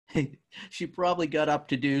She probably got up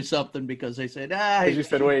to do something because I said, ah, As you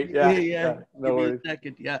said, wait, yeah, no give me worries. a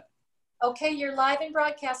second, yeah. Okay, you're live and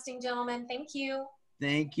broadcasting, gentlemen. Thank you.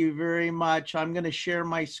 Thank you very much. I'm going to share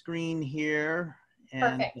my screen here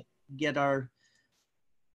and Perfect. get our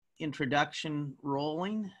introduction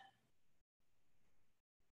rolling.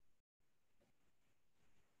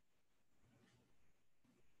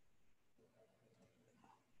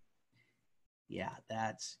 Yeah,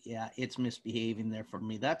 it's misbehaving there for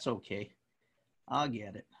me. That's okay. I'll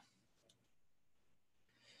get it.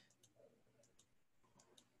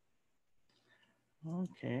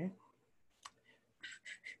 Okay.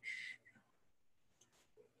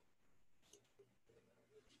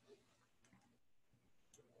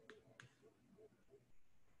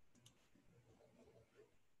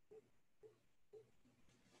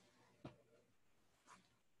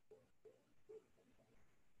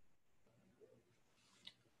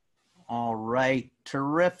 All right,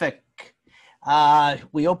 terrific.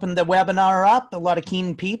 We opened the webinar up, a lot of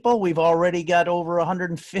keen people. We've already got over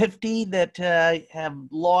 150 that have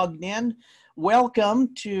logged in.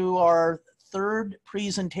 Welcome to our third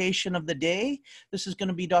presentation of the day. This is going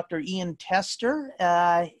to be Dr. Ian Tester,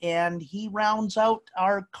 and he rounds out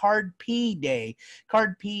our Card P Day.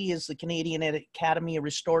 Card P is the Canadian Academy of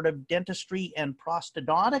Restorative Dentistry and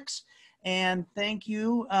Prosthodontics. And thank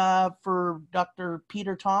you for Dr.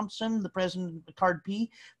 Peter Thompson, the president of Card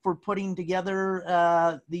P, for putting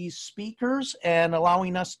together these speakers and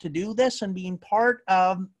allowing us to do this and being part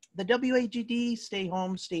of the WAGD Stay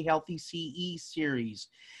Home, Stay Healthy CE series.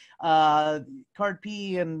 Card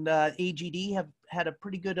P and AGD have had a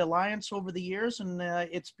pretty good alliance over the years, and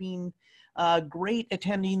it's been great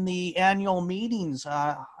attending the annual meetings.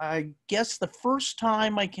 I guess the first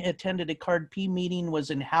time I attended a Card P meeting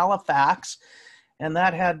was in Halifax, and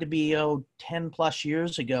that had to be 10 plus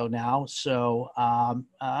years ago now. So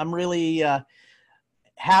I'm really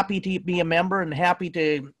happy to be a member and happy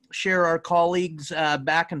to share our colleagues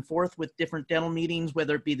back and forth with different dental meetings,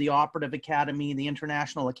 whether it be the Operative Academy, the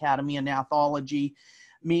International Academy of Nathology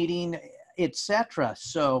meeting, etc.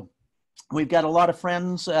 So we've got a lot of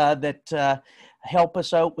friends that help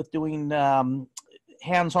us out with doing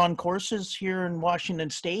hands-on courses here in Washington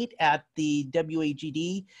State at the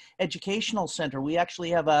WAGD Educational Center. We actually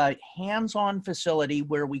have a hands-on facility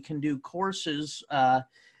where we can do courses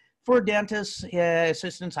for dentists,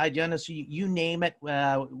 assistants, hygienists, you name it.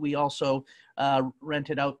 We also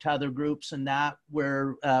rent it out to other groups and that,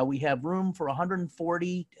 where we have room for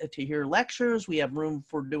 140 to hear lectures. We have room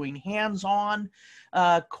for doing hands-on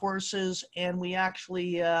courses, and we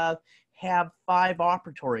actually have 5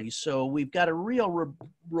 operatories. So we've got a real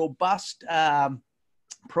robust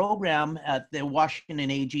program at the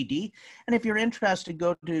Washington AGD. And if you're interested,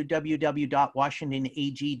 go to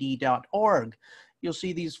www.washingtonagd.org. You'll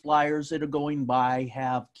see these flyers that are going by,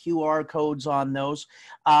 have QR codes on those.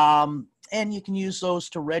 And you can use those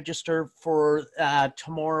to register for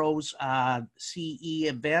tomorrow's CE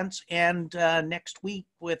events and next week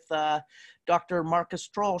with Dr. Marcus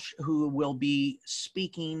Strolch, who will be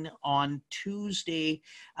speaking on Tuesday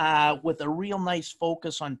with a real nice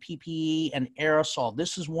focus on PPE and aerosol.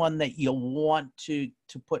 This is one that you'll want to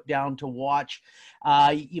put down to watch.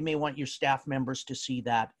 You may want your staff members to see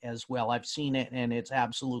that as well. I've seen it and it's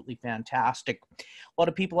absolutely fantastic. A lot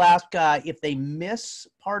of people ask if they miss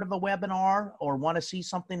part of a webinar or want to see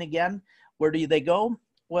something again, where do they go?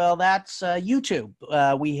 Well, that's YouTube.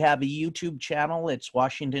 We have a YouTube channel. It's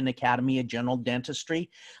Washington Academy of General Dentistry.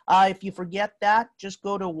 If you forget that, just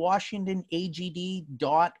go to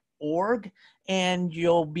washingtonagd.org and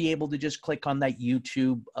you'll be able to just click on that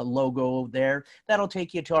YouTube logo there. That'll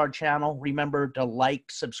take you to our channel. Remember to like,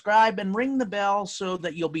 subscribe, and ring the bell so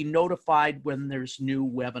that you'll be notified when there's new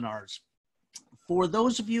webinars. For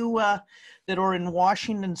those of you that are in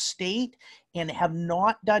Washington State and have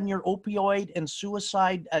not done your opioid and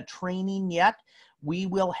suicide training yet, we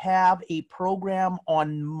will have a program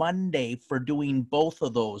on Monday for doing both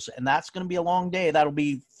of those. And that's going to be a long day. That'll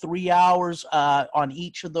be 3 hours on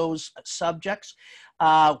each of those subjects.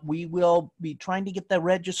 We will be trying to get the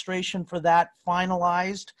registration for that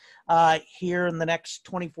finalized here in the next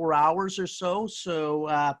 24 hours or so.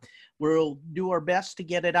 So we'll do our best to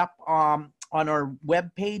get it up on our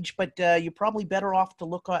webpage, but you're probably better off to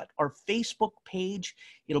look at our Facebook page.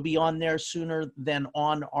 It'll be on there sooner than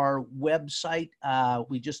on our website.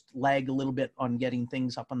 We just lag a little bit on getting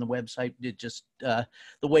things up on the website. It just the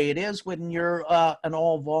way it is when you're an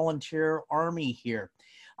all-volunteer army here.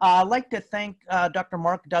 I'd like to thank Dr.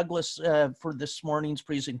 Mark Douglas for this morning's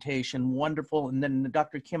presentation. Wonderful. And then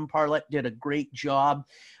Dr. Kim Parlett did a great job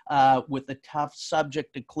with the tough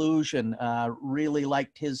subject occlusion. Really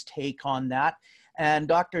liked his take on that. And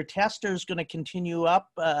Dr. Tester is going to continue up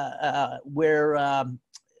where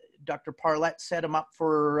Dr. Parlett set him up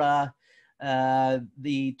for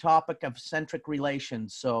the topic of centric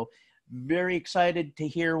relations. So very excited to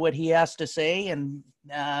hear what he has to say, and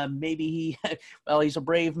maybe he, well, he's a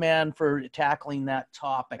brave man for tackling that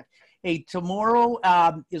topic. Hey, tomorrow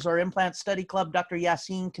is our Implant Study Club. Dr.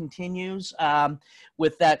 Yassin continues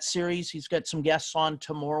with that series. He's got some guests on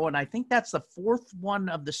tomorrow, and I think that's the 4th one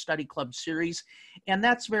of the Study Club series, and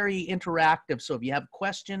that's very interactive. So if you have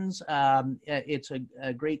questions, it's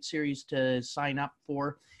a great series to sign up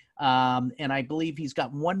for. And I believe he's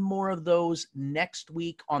got one more of those next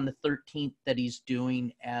week on the 13th that he's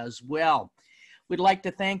doing as well. We'd like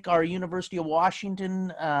to thank our University of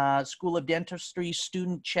Washington School of Dentistry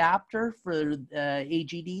student chapter for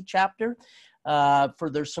AGD chapter for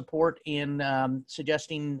their support in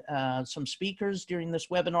suggesting some speakers during this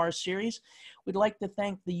webinar series. We'd like to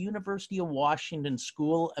thank the University of Washington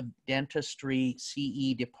School of Dentistry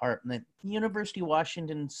CE Department. The University of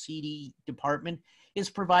Washington CE Department is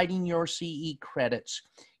providing your CE credits.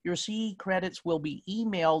 Your CE credits will be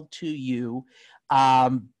emailed to you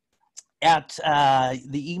at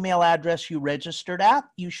the email address you registered at.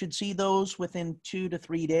 You should see those within 2 to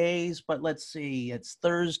 3 days, but let's see, it's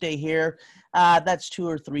Thursday here. That's 2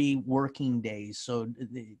 or 3 working days. So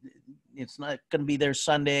it's not going to be there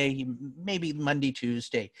Sunday, maybe Monday,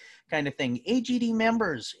 Tuesday kind of thing. AGD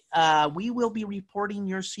members, we will be reporting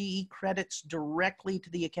your CE credits directly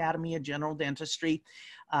to the Academy of General Dentistry.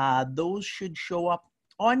 Those should show up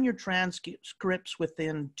on your transcripts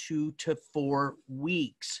within 2 to 4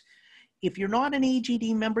 weeks. If you're not an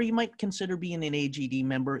AGD member, you might consider being an AGD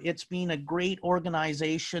member. It's been a great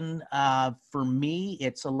organization for me.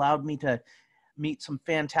 It's allowed me to meet some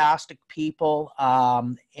fantastic people,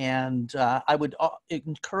 and I would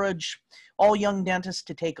encourage all young dentists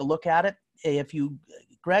to take a look at it. If you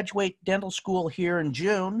graduate dental school here in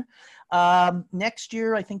June, next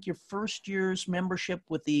year, I think your first year's membership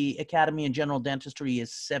with the Academy of General Dentistry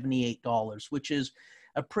is $78, which is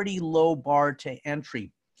a pretty low bar to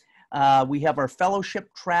entry. We have our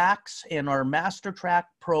fellowship tracks and our master track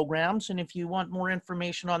programs. And if you want more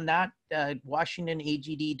information on that,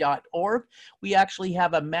 washingtonagd.org, we actually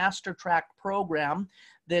have a master track program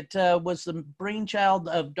that was the brainchild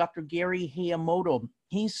of Dr. Gary Hayamoto.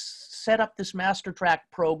 He set up this master track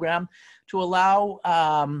program to allow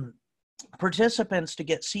participants to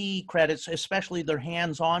get CE credits, especially their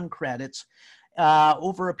hands-on credits,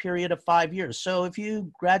 over a period of 5 years. So if you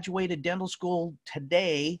graduated dental school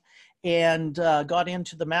today and got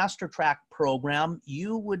into the master track program,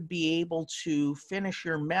 you would be able to finish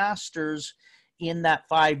your master's in that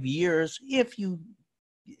 5 years if you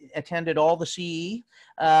attended all the CE,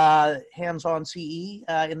 hands-on CE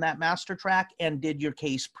in that master track and did your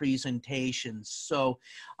case presentations. So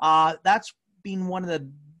that's been one of the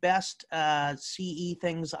best CE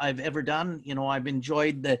things I've ever done. You know, I've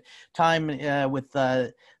enjoyed the time with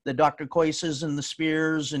the Dr. Coises and the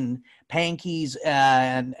Spears and Pankeys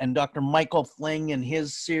and Dr. Michael Fling and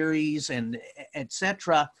his series and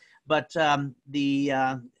etc. But the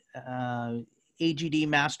AGD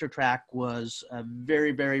Master Track was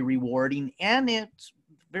very, very rewarding, and it's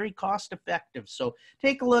very cost effective. So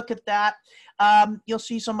take a look at that. You'll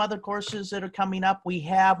see some other courses that are coming up. We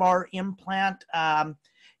have our implant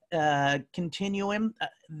continuum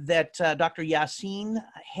that Dr. Yassin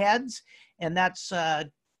heads, and that's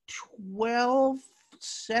 12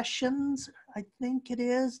 sessions, I think it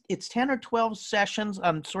is. It's 10 or 12 sessions.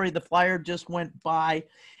 I'm sorry, the flyer just went by,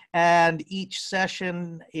 and each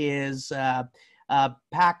session is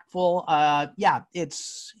packed full. Yeah,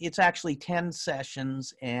 it's actually 10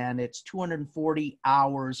 sessions, and it's 240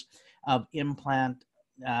 hours of implant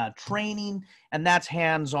training, and that's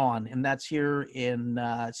hands-on, and that's here in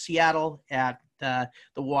Seattle at the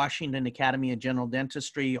Washington Academy of General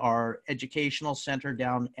Dentistry, our educational center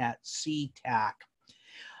down at CTAC.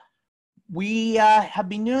 We have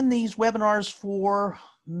been doing these webinars for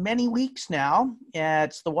many weeks now.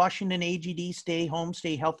 It's the Washington AGD Stay Home,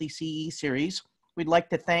 Stay Healthy CE series. We'd like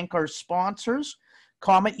to thank our sponsors,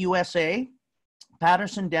 Comet USA,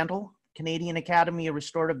 Patterson Dental, Canadian Academy of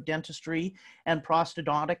Restorative Dentistry and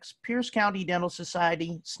Prosthodontics, Pierce County Dental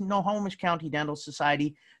Society, Snohomish County Dental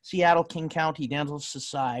Society, Seattle King County Dental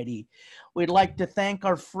Society. We'd like to thank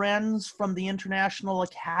our friends from the International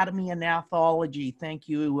Academy of Nathology. Thank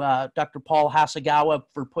you, Dr. Paul Hasegawa,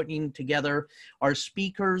 for putting together our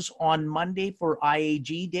speakers on Monday for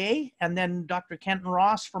IAG Day. And then Dr. Kenton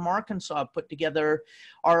Ross from Arkansas put together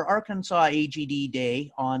our Arkansas AGD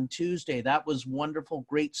Day on Tuesday. That was wonderful,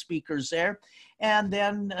 great speakers there. And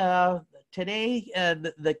then today,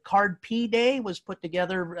 the Card P Day was put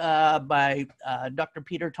together by Dr.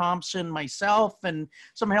 Peter Thompson, myself, and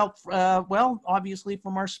some help, well, obviously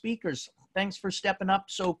from our speakers. Thanks for stepping up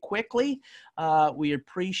so quickly. We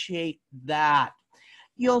appreciate that.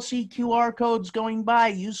 You'll see QR codes going by.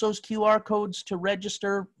 Use those QR codes to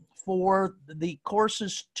register for the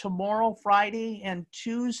courses tomorrow, Friday, and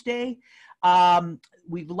Tuesday.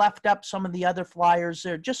 We've left up some of the other flyers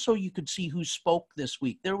there just so you could see who spoke this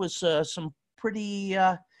week. There was some pretty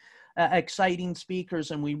exciting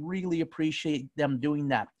speakers, and we really appreciate them doing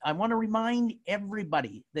that. I want to remind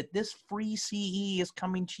everybody that this free CE is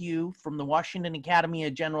coming to you from the Washington Academy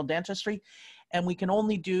of General Dentistry, and we can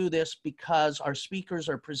only do this because our speakers,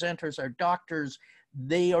 our presenters, our doctors,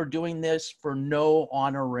 they are doing this for no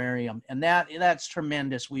honorarium, and that's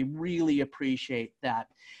tremendous. We really appreciate that.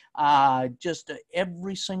 Just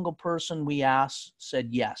every single person we asked said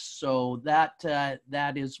yes. So that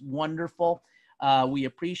is wonderful. We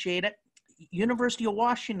appreciate it. University of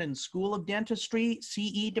Washington School of Dentistry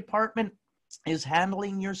CE department is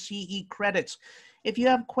handling your CE credits. If you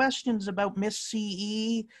have questions about Miss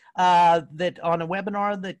CE that on a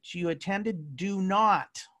webinar that you attended, do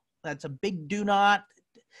not. That's a big do not.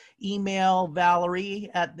 Email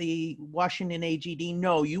Valerie at the Washington AGD.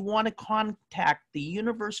 No, you want to contact the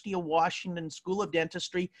University of Washington School of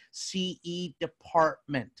Dentistry CE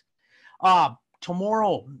department.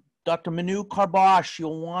 Tomorrow, Dr. Manu Karbash,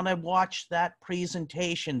 you'll want to watch that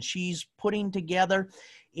presentation. She's putting together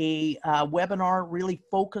a webinar really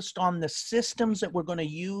focused on the systems that we're going to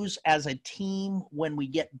use as a team when we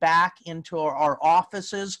get back into our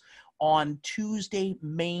offices on Tuesday,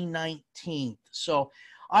 May 19th. So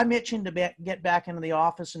I'm itching to get back into the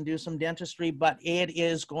office and do some dentistry, but it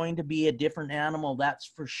is going to be a different animal, that's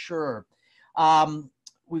for sure.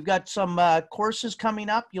 We've got some courses coming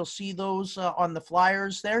up. You'll see those on the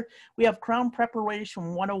flyers there. We have Crown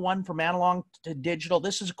Preparation 101 from analog to digital.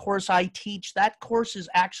 This is a course I teach. That course is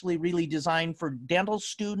actually really designed for dental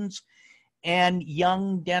students and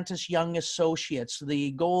young dentists, young associates.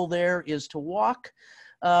 The goal there is to walk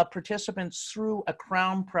participants through a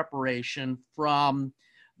crown preparation from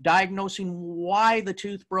diagnosing why the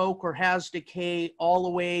tooth broke or has decay all the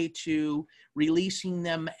way to releasing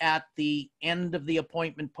them at the end of the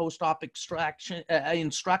appointment, post-op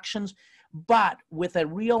instructions, but with a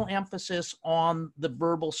real emphasis on the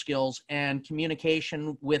verbal skills and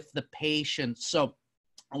communication with the patient. So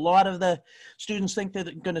a lot of the students think that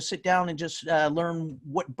they're going to sit down and just learn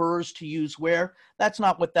what burrs to use where. That's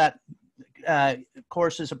not what that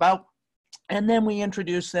course is about. And then we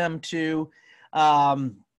introduce them to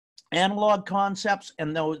analog concepts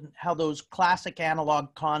and how those classic analog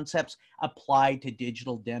concepts apply to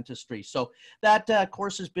digital dentistry. So that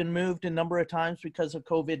course has been moved a number of times because of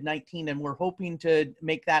COVID-19, and we're hoping to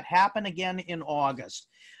make that happen again in August.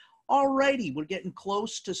 Alrighty, we're getting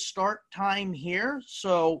close to start time here.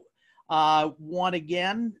 So want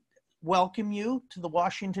again welcome you to the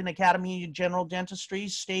Washington Academy of General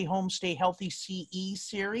Dentistry's Stay Home, Stay Healthy CE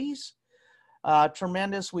series.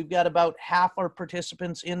 Tremendous. We've got about half our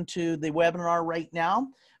participants into the webinar right now.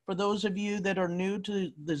 For those of you that are new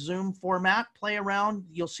to the Zoom format, play around.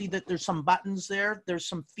 You'll see that there's some buttons there. There's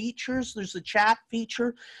some features. There's the chat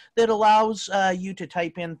feature that allows you to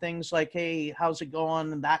type in things like, hey, how's it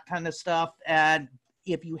going? And that kind of stuff. And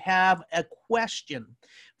if you have a question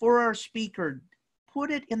for our speaker, put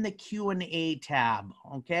it in the Q&A tab,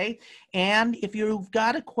 okay? And if you've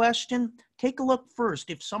got a question, take a look first.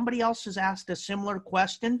 If somebody else has asked a similar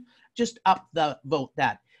question, just vote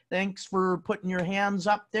that. Thanks for putting your hands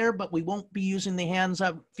up there, but we won't be using the hands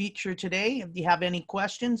up feature today. If you have any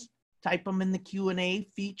questions, type them in the Q&A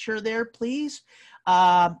feature there, please.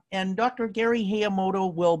 And Dr. Gary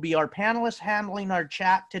Hayamoto will be our panelist handling our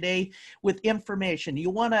chat today with information. You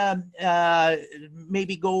want to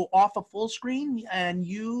maybe go off a full screen and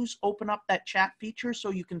open up that chat feature so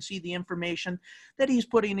you can see the information that he's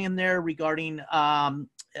putting in there regarding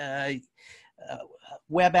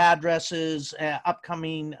web addresses,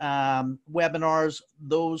 upcoming webinars,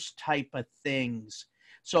 those type of things.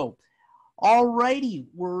 So, alrighty,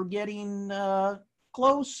 we're getting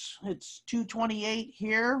close. It's 2:28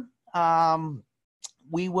 here.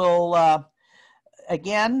 We will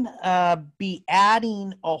again be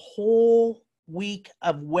adding a whole week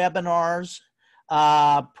of webinars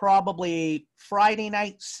probably Friday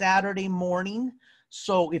night, Saturday morning.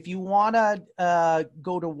 So if you want to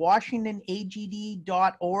go to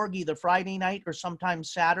washingtonagd.org either Friday night or sometime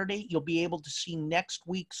Saturday, you'll be able to see next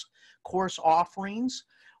week's course offerings.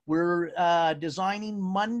 We're designing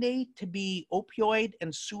Monday to be opioid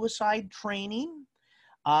and suicide training.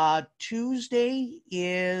 Tuesday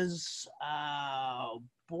is,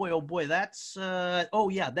 boy, oh boy, that's, oh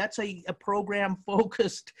yeah, that's a program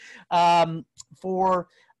focused for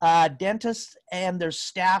dentists and their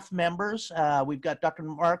staff members. We've got Dr.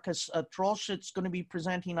 Marcus Trolsch that's going to be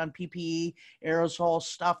presenting on PPE, aerosol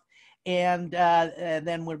stuff. And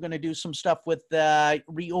then we're going to do some stuff with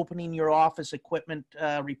reopening your office equipment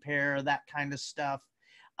repair, that kind of stuff.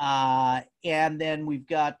 And then we've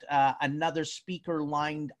got another speaker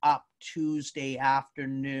lined up Tuesday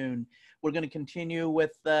afternoon. We're going to continue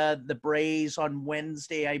with the Braze on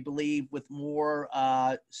Wednesday, I believe, with more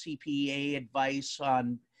CPA advice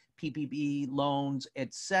on PPP loans,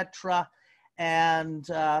 etc. And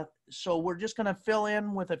so we're just going to fill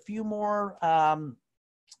in with a few more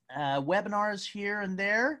webinars here and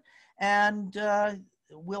there, and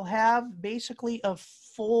we'll have basically a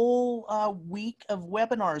full week of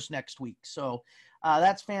webinars next week. So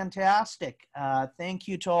that's fantastic. Thank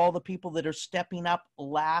you to all the people that are stepping up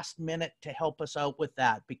last minute to help us out with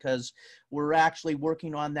that, because we're actually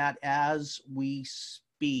working on that as we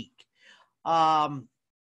speak.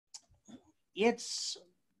 It's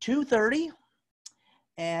 2:30,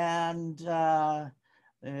 and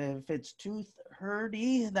if it's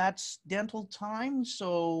 2:30, that's dental time.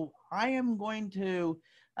 So I am going to,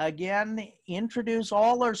 again, introduce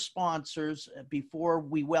all our sponsors before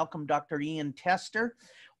we welcome Dr. Ian Tester.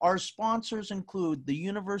 Our sponsors include the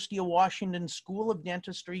University of Washington School of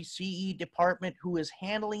Dentistry CE Department, who is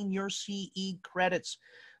handling your CE credits.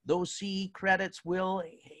 Those CE credits will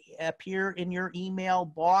appear in your email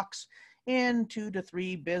box in 2 to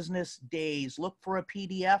 3 business days. Look for a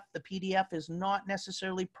PDF. The PDF is not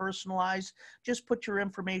necessarily personalized. Just put your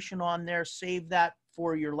information on there. Save that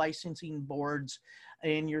for your licensing boards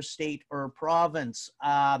in your state or province.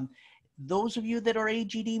 Those of you that are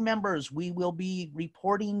AGD members, we will be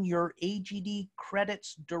reporting your AGD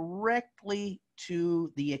credits directly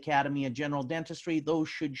to the Academy of General Dentistry. Those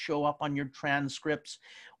should show up on your transcripts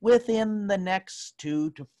within the next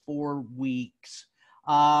 2 to 4 weeks.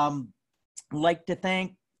 Like to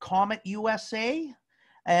thank Comet USA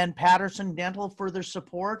and Patterson Dental for their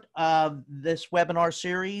support of this webinar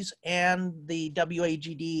series and the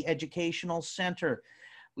WAGD Educational Center.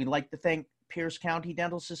 We'd like to thank Pierce County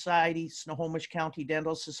Dental Society, Snohomish County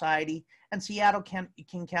Dental Society, and Seattle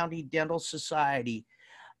King County Dental Society.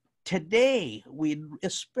 Today, we'd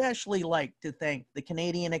especially like to thank the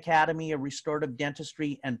Canadian Academy of Restorative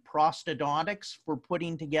Dentistry and Prosthodontics for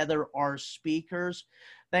putting together our speakers.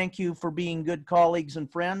 Thank you for being good colleagues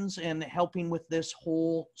and friends and helping with this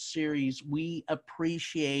whole series. We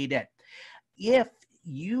appreciate it. If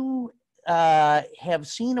you have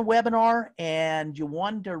seen a webinar and you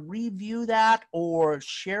want to review that or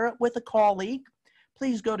share it with a colleague,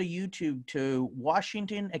 please go to YouTube to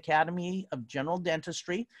Washington Academy of General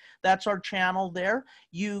Dentistry. That's our channel there.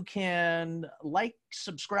 You can like,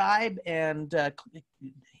 subscribe, and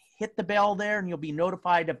hit the bell there, and you'll be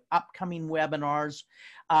notified of upcoming webinars.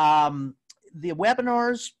 The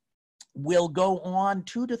webinars will go on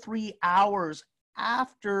 2 to 3 hours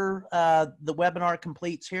after the webinar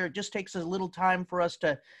completes here. It just takes a little time for us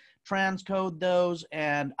to transcode those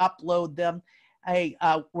and upload them. Hey,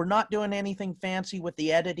 we're not doing anything fancy with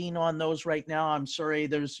the editing on those right now. I'm sorry,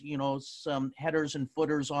 there's, you know, some headers and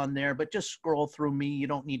footers on there, but just scroll through me. You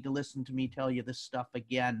don't need to listen to me tell you this stuff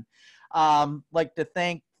again. Like to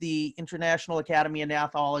thank the International Academy of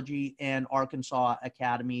Nathology and Arkansas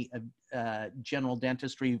Academy of General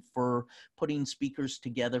Dentistry for putting speakers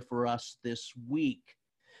together for us this week.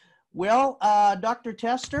 Well, Dr.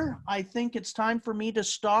 Tester, I think it's time for me to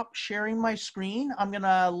stop sharing my screen. I'm going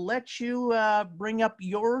to let you bring up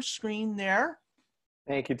your screen there.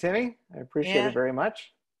 Thank you, Timmy. I appreciate it very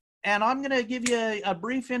much. And I'm going to give you a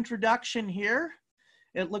brief introduction here.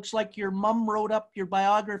 It looks like your mom wrote up your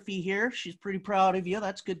biography here. She's pretty proud of you.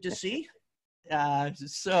 That's good to see.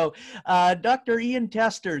 Dr. Ian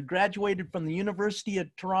Tester graduated from the University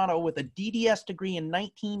of Toronto with a DDS degree in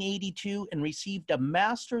 1982 and received a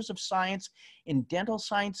Master's of Science in Dental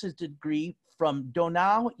Sciences degree from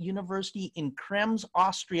Donau University in Krems,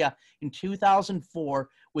 Austria in 2004,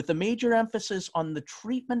 with a major emphasis on the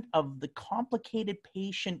treatment of the complicated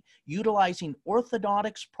patient utilizing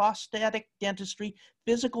orthodontics, prosthetic dentistry,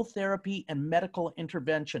 physical therapy, and medical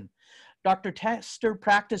intervention. Dr. Tester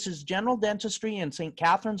practices general dentistry in St.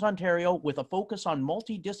 Catharines, Ontario, with a focus on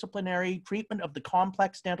multidisciplinary treatment of the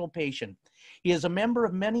complex dental patient. He is a member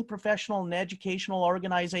of many professional and educational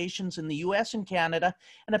organizations in the US and Canada,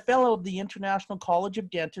 and a fellow of the International College of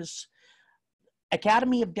Dentists,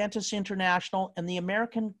 Academy of Dentists International, and the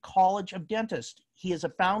American College of Dentists. He is a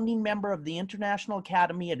founding member of the International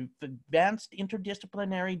Academy of Advanced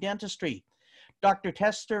Interdisciplinary Dentistry. Dr.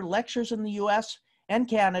 Tester lectures in the US and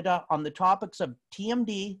Canada on the topics of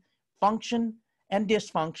TMD, function and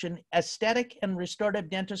dysfunction, aesthetic and restorative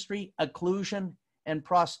dentistry, occlusion, and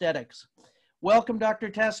prosthetics. Welcome, Dr.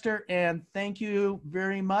 Tester, and thank you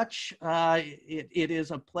very much. It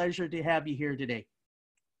is a pleasure to have you here today.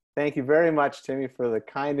 Thank you very much, Timmy, for the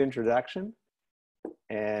kind introduction.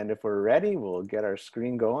 And if we're ready, we'll get our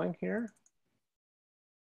screen going here.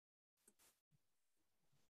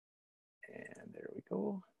 And there we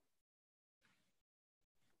go.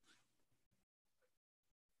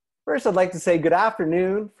 First, I'd like to say good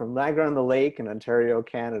afternoon from Niagara-on-the-Lake in Ontario,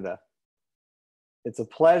 Canada. It's a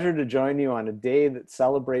pleasure to join you on a day that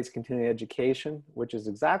celebrates continuing education, which is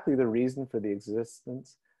exactly the reason for the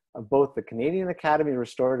existence of both the Canadian Academy of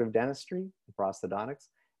Restorative Dentistry and Prosthodontics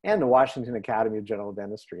and the Washington Academy of General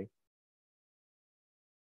Dentistry.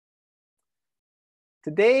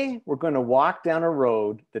 Today, we're going to walk down a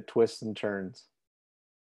road that twists and turns.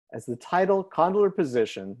 As the title, Condylar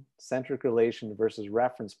Position, Centric Relation versus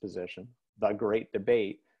Reference Position, the Great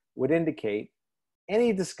Debate, would indicate,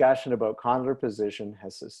 any discussion about condylar position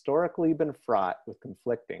has historically been fraught with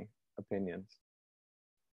conflicting opinions.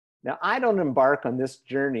 Now, I don't embark on this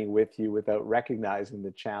journey with you without recognizing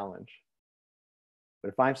the challenge. But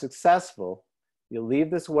if I'm successful, you'll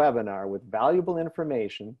leave this webinar with valuable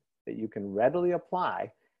information that you can readily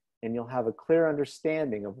apply, and you'll have a clear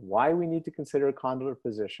understanding of why we need to consider condylar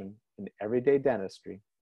position in everyday dentistry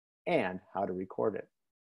and how to record it.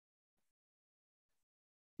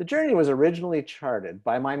 The journey was originally charted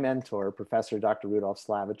by my mentor, Professor Dr. Rudolf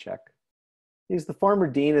Slavicek. He's the former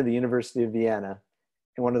dean of the University of Vienna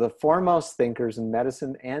and one of the foremost thinkers in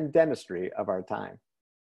medicine and dentistry of our time.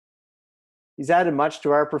 He's added much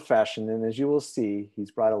to our profession, and as you will see, he's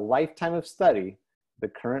brought a lifetime of study to the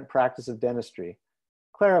current practice of dentistry,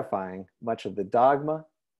 clarifying much of the dogma,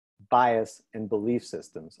 bias, and belief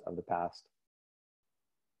systems of the past.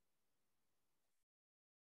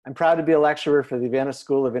 I'm proud to be a lecturer for the Vienna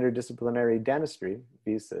School of Interdisciplinary Dentistry,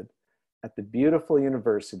 VISID, at the beautiful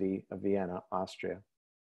University of Vienna, Austria.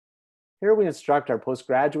 Here we instruct our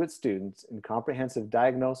postgraduate students in comprehensive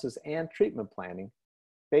diagnosis and treatment planning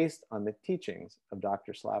based on the teachings of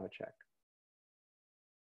Dr. Slavicek.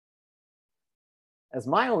 As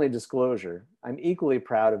my only disclosure, I'm equally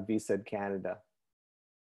proud of VISID Canada.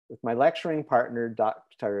 With my lecturing partner,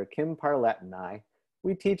 Dr. Kim Parlett, and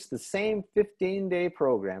we teach the same 15-day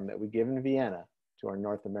program that we give in Vienna to our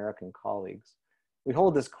North American colleagues. We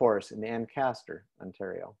hold this course in Ancaster,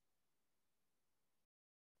 Ontario.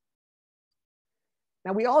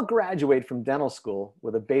 Now, we all graduate from dental school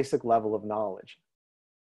with a basic level of knowledge.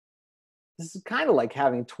 This is kind of like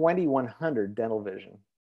having 2100 dental vision.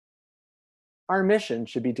 Our mission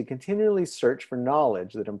should be to continually search for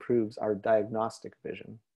knowledge that improves our diagnostic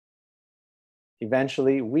vision.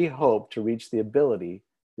 Eventually, we hope to reach the ability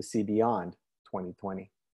to see beyond 20/20.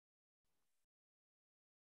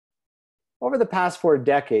 Over the past 4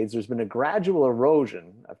 decades, there's been a gradual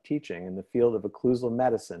erosion of teaching in the field of occlusal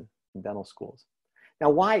medicine in dental schools. Now,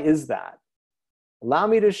 why is that? Allow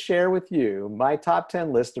me to share with you my top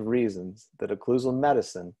 10 list of reasons that occlusal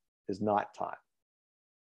medicine is not taught.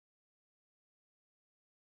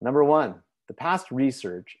 Number 1, the past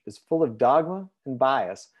research is full of dogma and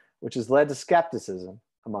bias, which has led to skepticism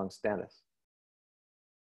amongst dentists.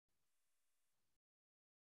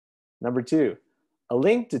 Number 2, a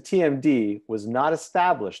link to TMD was not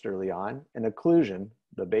established early on, and occlusion,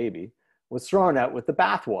 the baby, was thrown out with the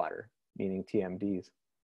bathwater, meaning TMDs.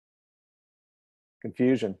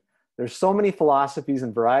 Confusion. There's so many philosophies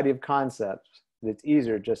and variety of concepts that it's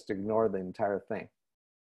easier just to ignore the entire thing.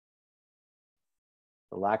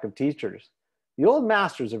 The lack of teachers. The old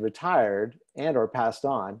masters have retired and or passed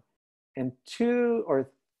on, and 2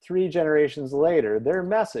 or 3 generations later, their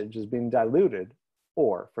message is being diluted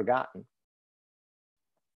or forgotten.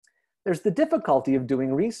 There's the difficulty of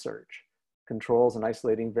doing research, controls and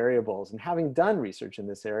isolating variables, and having done research in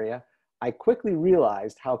this area, I quickly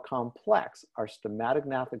realized how complex our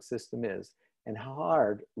stomatognathing system is and how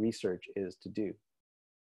hard research is to do.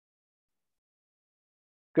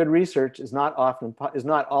 Good research is not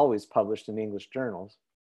always published in English journals,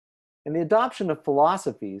 and the adoption of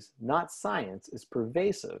philosophies, not science, is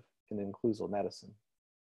pervasive in occlusal medicine.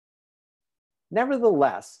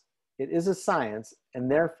 Nevertheless, it is a science, and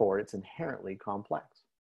therefore it's inherently complex.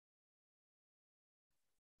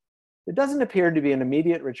 There doesn't appear to be an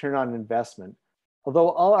immediate return on investment,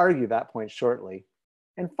 although I'll argue that point shortly.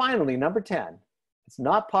 And finally, number 10, it's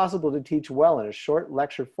not possible to teach well in a short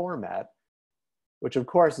lecture format, which of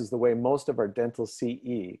course is the way most of our dental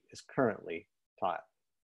CE is currently taught.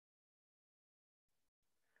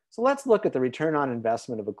 So let's look at the return on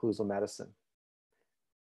investment of occlusal medicine.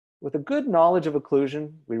 With a good knowledge of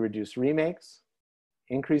occlusion, we reduce remakes,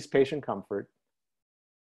 increase patient comfort.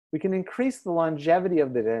 We can increase the longevity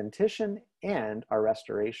of the dentition and our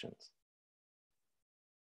restorations.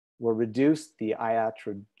 We'll reduce the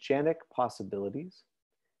iatrogenic possibilities.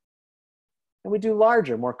 And we do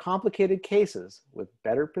larger, more complicated cases with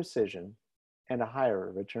better precision and a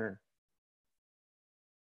higher return.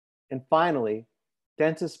 And finally,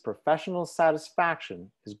 dentist professional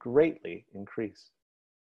satisfaction is greatly increased.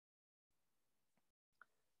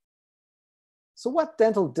 So what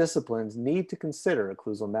dental disciplines need to consider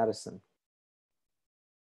occlusal medicine?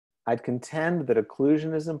 I'd contend that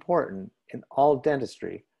occlusion is important in all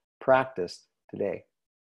dentistry practiced today.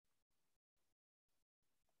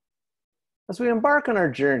 As we embark on our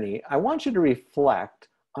journey, I want you to reflect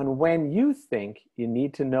on when you think you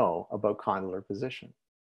need to know about condylar position.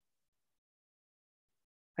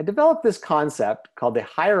 I developed this concept called the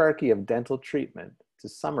hierarchy of dental treatment to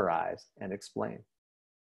summarize and explain.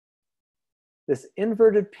 This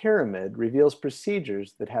inverted pyramid reveals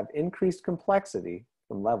procedures that have increased complexity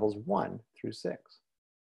from levels 1 through 6.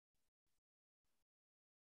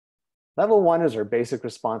 Level 1 is our basic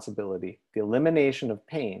responsibility, the elimination of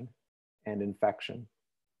pain and infection.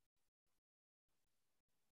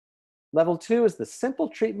 Level 2 is the simple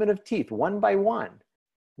treatment of teeth one by one.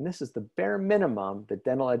 And this is the bare minimum that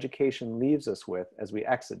dental education leaves us with as we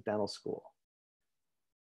exit dental school.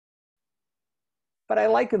 But I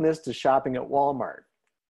liken this to shopping at Walmart.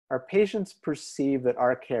 Our patients perceive that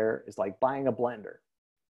our care is like buying a blender.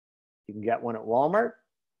 You can get one at Walmart,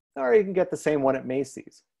 or you can get the same one at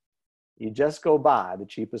Macy's. You just go buy the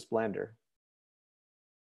cheapest blender.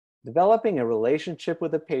 Developing a relationship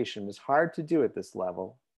with a patient is hard to do at this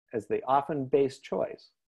level, as they often base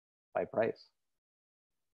choice by price.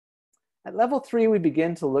 At level 3, we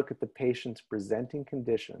begin to look at the patient's presenting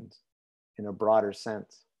conditions in a broader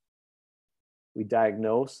sense. We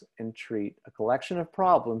diagnose and treat a collection of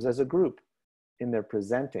problems as a group in their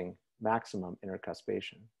presenting maximum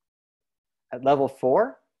intercuspation. At level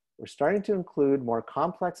 4, we're starting to include more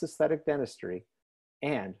complex aesthetic dentistry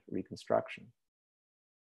and reconstruction.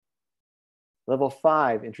 Level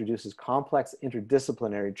 5 introduces complex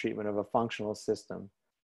interdisciplinary treatment of a functional system,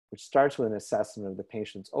 which starts with an assessment of the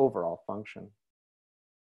patient's overall function.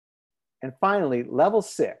 And finally, level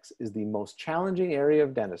 6 is the most challenging area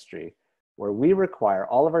of dentistry, where we require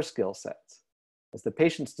all of our skill sets, as the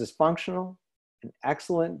patient's dysfunctional and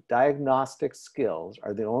excellent diagnostic skills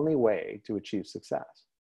are the only way to achieve success.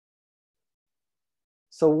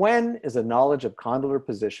 So when is a knowledge of condylar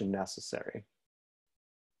position necessary?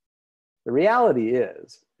 The reality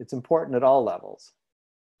is, it's important at all levels.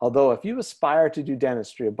 Although if you aspire to do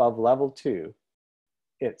dentistry above level 2,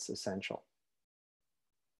 it's essential.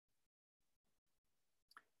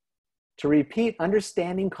 To repeat,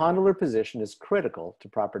 understanding condylar position is critical to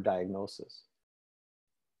proper diagnosis.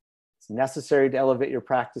 It's necessary to elevate your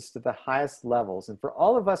practice to the highest levels, and for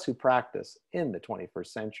all of us who practice in the 21st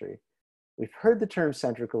century, we've heard the term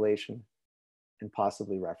centric relation and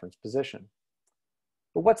possibly reference position.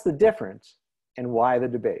 But what's the difference and why the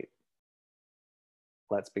debate?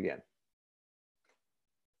 Let's begin.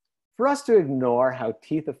 For us to ignore how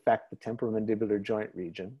teeth affect the temporomandibular joint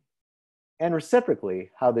region, and reciprocally,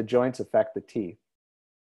 how the joints affect the teeth,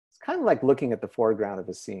 it's kind of like looking at the foreground of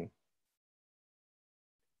a scene.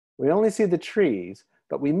 We only see the trees,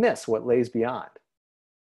 but we miss what lays beyond.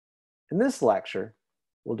 In this lecture,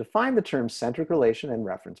 we'll define the terms centric relation and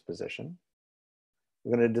reference position.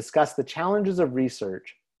 We're going to discuss the challenges of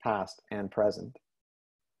research, past and present.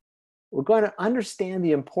 We're going to understand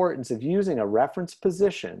the importance of using a reference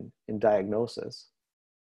position in diagnosis.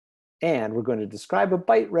 And we're going to describe a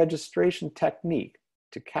bite registration technique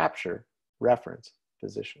to capture reference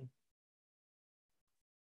position.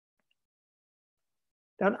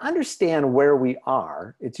 Now, to understand where we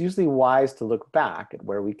are, it's usually wise to look back at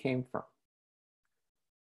where we came from.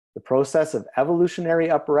 The process of evolutionary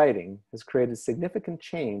uprighting has created significant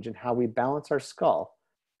change in how we balance our skull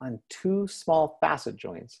on two small facet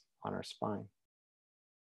joints on our spine.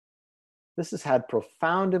 This has had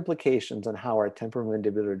profound implications on how our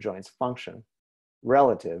temporomandibular joints function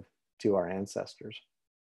relative to our ancestors.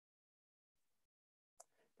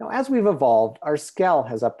 Now, as we've evolved, our skull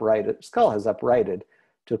has uprighted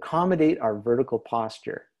to accommodate our vertical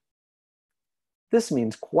posture. This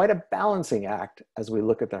means quite a balancing act as we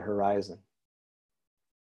look at the horizon.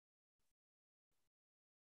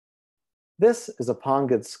 This is a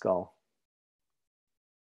pongid skull.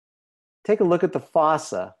 Take a look at the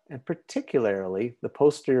fossa, and particularly the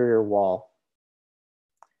posterior wall.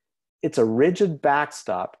 It's a rigid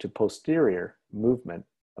backstop to posterior movement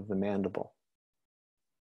of the mandible.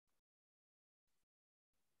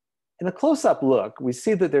 In a close-up look, we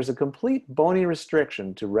see that there's a complete bony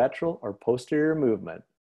restriction to retral or posterior movement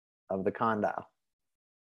of the condyle.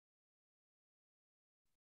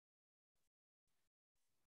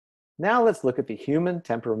 Now let's look at the human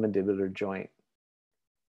temporomandibular joint.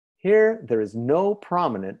 Here, there is no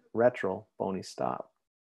prominent retral bony stop.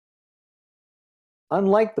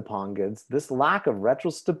 Unlike the pongids, this lack of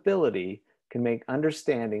retral stability can make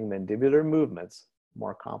understanding mandibular movements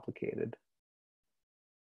more complicated.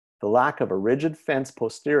 The lack of a rigid fence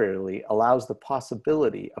posteriorly allows the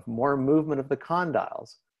possibility of more movement of the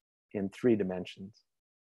condyles in 3 dimensions.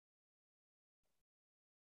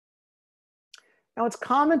 Now, it's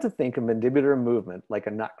common to think of mandibular movement like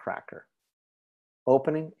a nutcracker,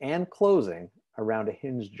 opening and closing around a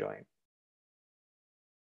hinge joint.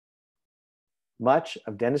 Much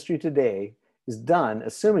of dentistry today is done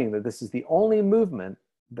assuming that this is the only movement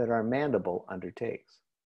that our mandible undertakes.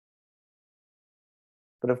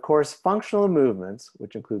 But of course, functional movements,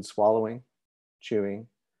 which include swallowing, chewing,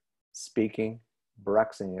 speaking,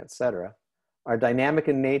 bruxing, etc., are dynamic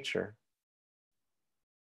in nature,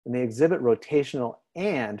 and they exhibit rotational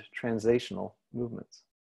and translational movements.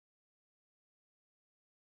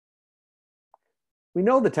 We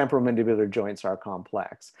know the temporomandibular joints are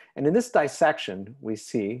complex, and in this dissection, we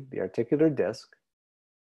see the articular disc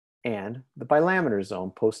and the bilaminar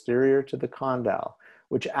zone posterior to the condyle,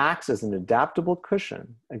 which acts as an adaptable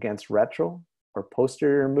cushion against retral or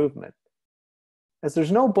posterior movement, as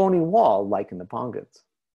there's no bony wall like in the pongids.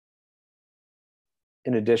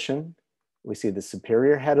 In addition, we see the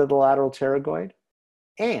superior head of the lateral pterygoid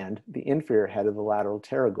and the inferior head of the lateral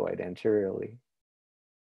pterygoid anteriorly.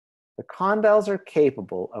 The condyles are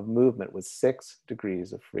capable of movement with 6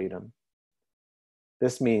 degrees of freedom.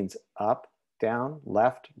 This means up, down,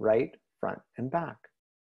 left, right, front, and back.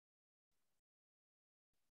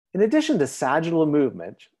 In addition to sagittal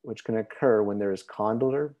movement, which can occur when there is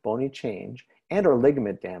condylar bony change and or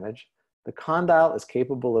ligament damage, the condyle is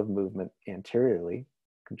capable of movement anteriorly,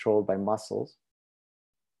 controlled by muscles.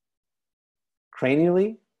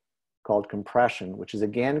 Cranially, called compression, which is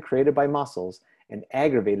again created by muscles and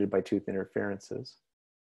aggravated by tooth interferences.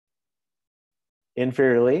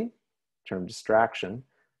 Inferiorly, termed distraction,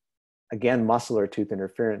 again muscle or tooth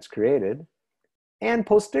interference created. And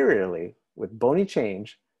posteriorly, with bony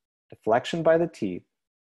change, deflection by the teeth,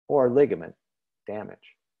 or ligament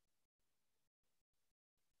damage.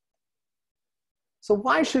 So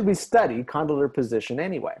why should we study condylar position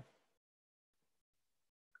anyway?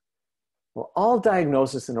 Well, all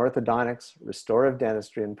diagnosis in orthodontics, restorative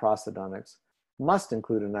dentistry, and prosthodontics must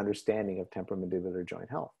include an understanding of temporomandibular joint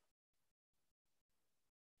health.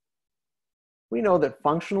 We know that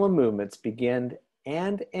functional movements begin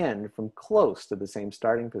and end from close to the same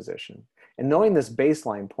starting position. And knowing this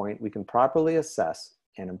baseline point, we can properly assess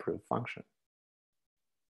and improve function.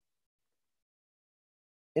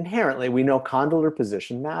 Inherently, we know condylar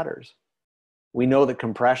position matters. We know that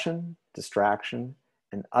compression, distraction,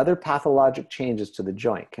 and other pathologic changes to the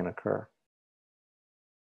joint can occur.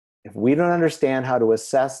 If we don't understand how to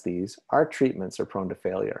assess these, our treatments are prone to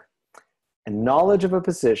failure. And knowledge of a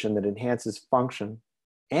position that enhances function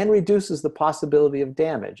and reduces the possibility of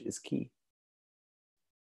damage is key.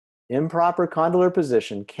 Improper condylar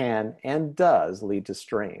position can and does lead to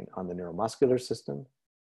strain on the neuromuscular system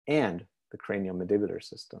and the craniomandibular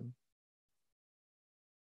system.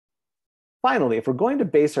 Finally, if we're going to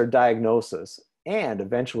base our diagnosis and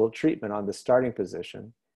eventual treatment on the starting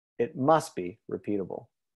position, it must be repeatable.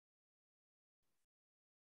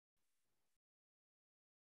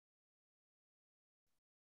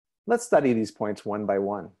 Let's study these points one by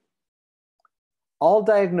one. All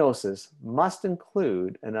diagnosis must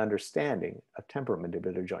include an understanding of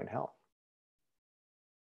temporomandibular joint health.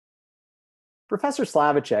 Professor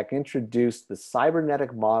Slavicek introduced the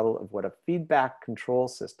cybernetic model of what a feedback control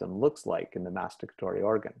system looks like in the masticatory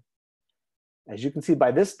organ. As you can see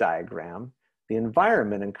by this diagram, the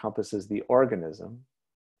environment encompasses the organism,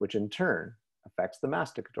 which in turn affects the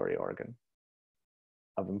masticatory organ.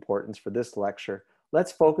 Of importance for this lecture,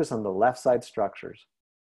 let's focus on the left side structures: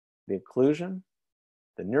 the occlusion,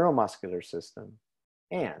 the neuromuscular system,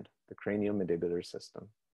 and the craniomandibular system.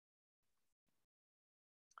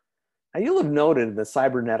 Now, you'll have noted in the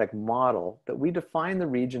cybernetic model that we define the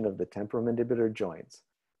region of the temporomandibular joints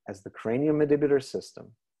as the craniomandibular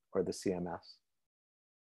system, or the CMS.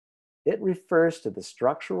 It refers to the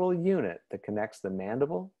structural unit that connects the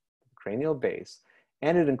mandible, the cranial base,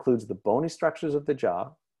 and it includes the bony structures of the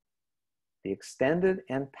jaw, the extended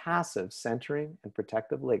and passive centering and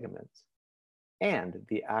protective ligaments, and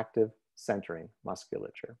the active centering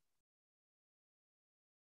musculature.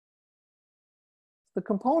 The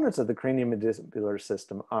components of the craniomandibular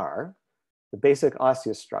system are the basic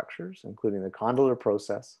osseous structures, including the condylar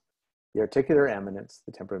process, the articular eminence,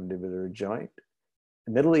 the temporomandibular joint,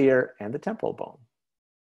 the middle ear, and the temporal bone.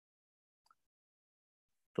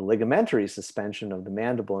 The ligamentary suspension of the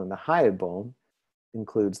mandible and the hyoid bone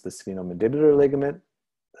includes the sphenomandibular ligament,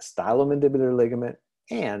 the stylomandibular ligament,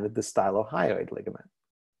 and the stylohyoid ligament.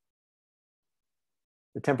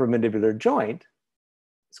 The temporomandibular joint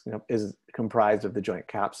is comprised of the joint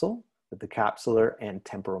capsule, with the capsular and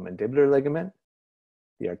temporomandibular ligament,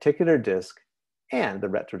 the articular disc, and the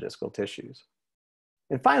retrodiscal tissues.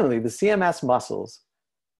 And finally, the CMS muscles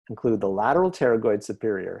include the lateral pterygoid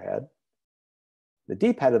superior head, the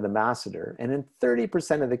deep head of the masseter, and in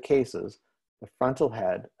 30% of the cases, the frontal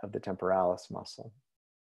head of the temporalis muscle.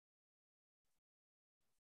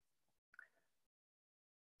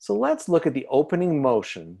 So let's look at the opening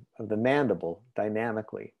motion of the mandible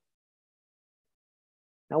dynamically.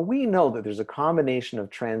 Now we know that there's a combination of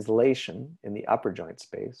translation in the upper joint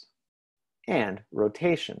space and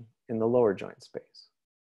rotation in the lower joint space.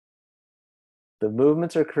 The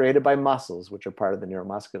movements are created by muscles, which are part of the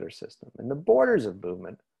neuromuscular system, and the borders of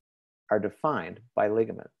movement are defined by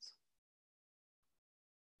ligaments.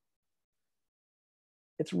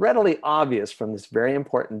 It's readily obvious from this very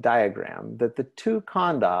important diagram that the two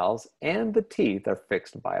condyles and the teeth are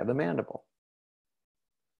fixed via the mandible.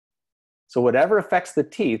 So whatever affects the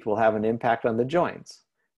teeth will have an impact on the joints.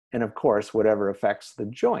 And of course, whatever affects the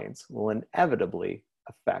joints will inevitably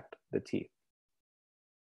affect the teeth.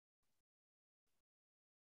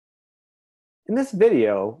 In this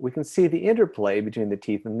video, we can see the interplay between the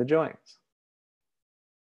teeth and the joints.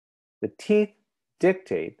 The teeth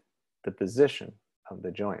dictate the position of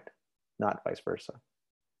the joint, not vice versa.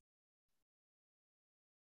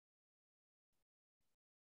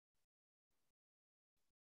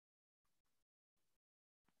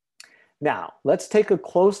 Now, let's take a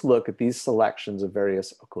close look at these selections of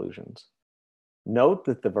various occlusions. Note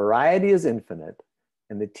that the variety is infinite,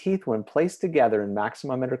 and the teeth, when placed together in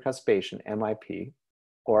maximum intercuspation, MIP,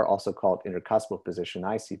 or also called intercuspal position,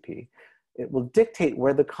 ICP, it will dictate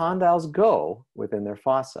where the condyles go within their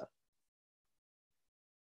fossa.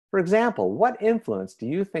 For example, what influence do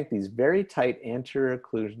you think these very tight anterior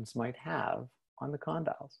occlusions might have on the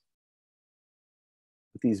condyles?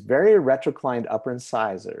 With these very retroclined upper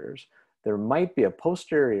incisors, there might be a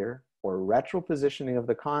posterior or retral positioning of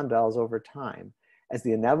the condyles over time as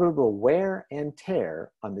the inevitable wear and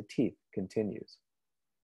tear on the teeth continues.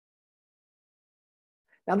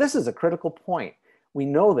 Now, this is a critical point. We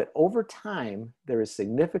know that over time, there is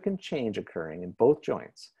significant change occurring in both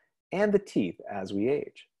joints and the teeth as we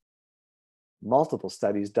age. Multiple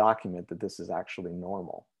studies document that this is actually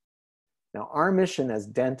normal. Now, our mission as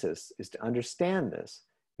dentists is to understand this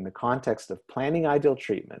in the context of planning ideal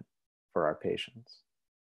treatment for our patients.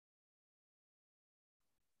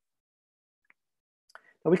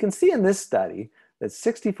 Now, we can see in this study that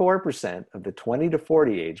 64% of the 20 to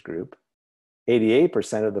 40 age group,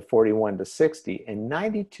 88% of the 41 to 60, and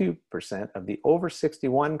 92% of the over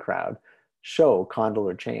 61 crowd show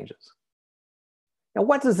condylar changes. Now,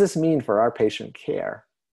 what does this mean for our patient care?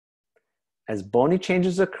 As bony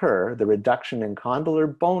changes occur, the reduction in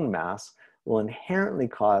condylar bone mass will inherently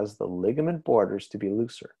cause the ligament borders to be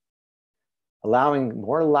looser, allowing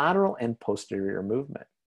more lateral and posterior movement.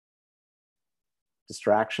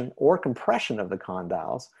 Distraction or compression of the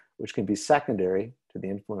condyles, which can be secondary to the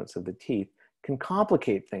influence of the teeth, can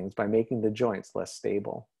complicate things by making the joints less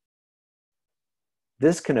stable.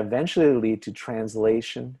 This can eventually lead to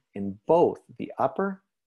translation in both the upper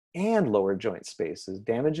and lower joint spaces,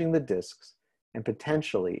 damaging the discs and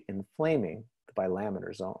potentially inflaming the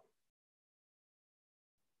bilaminar zone.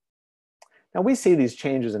 Now, we see these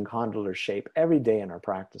changes in condylar shape every day in our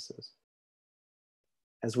practices.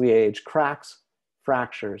 As we age, cracks,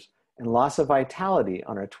 fractures, and loss of vitality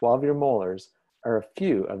on our 12-year molars are a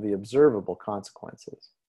few of the observable consequences.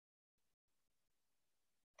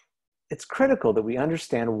 It's critical that we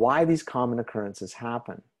understand why these common occurrences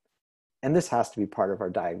happen, and this has to be part of our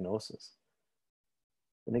diagnosis.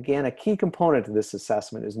 And again, a key component to this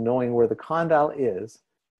assessment is knowing where the condyle is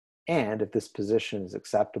and if this position is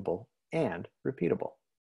acceptable and repeatable.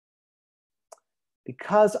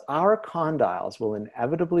 Because our condyles will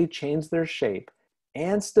inevitably change their shape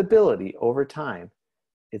and stability over time,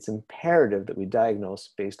 it's imperative that we diagnose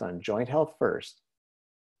based on joint health first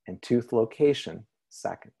and tooth location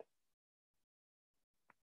second.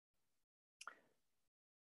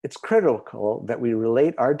 It's critical that we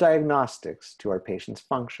relate our diagnostics to our patient's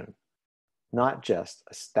function, not just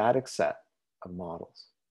a static set of models.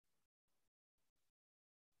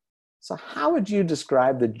 So how would you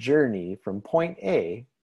describe the journey from point A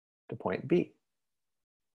to point B?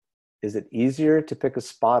 Is it easier to pick a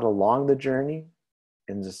spot along the journey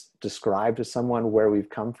and just describe to someone where we've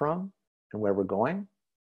come from and where we're going?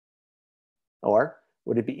 Or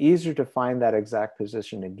would it be easier to find that exact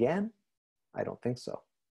position again? I don't think so.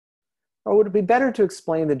 Or would it be better to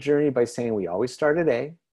explain the journey by saying we always start at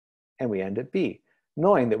A and we end at B,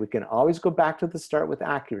 knowing that we can always go back to the start with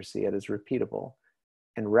accuracy that is repeatable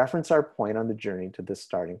and reference our point on the journey to this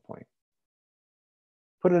starting point?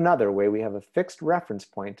 Put another way, we have a fixed reference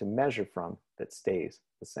point to measure from that stays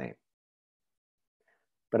the same.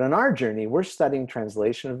 But on our journey, we're studying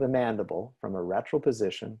translation of the mandible from a retral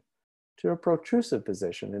position to a protrusive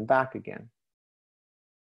position and back again.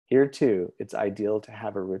 Here too, it's ideal to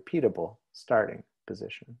have a repeatable starting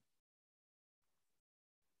position.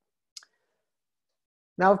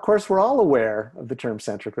 Now, of course, we're all aware of the term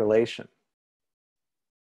centric relation.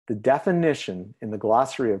 The definition in the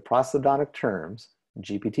glossary of prosthodontic terms,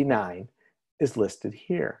 GPT-9, is listed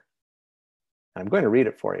here. I'm going to read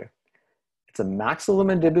it for you. It's a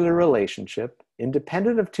maxillomandibular relationship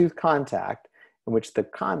independent of tooth contact in which the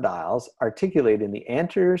condyles articulate in the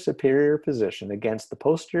anterior superior position against the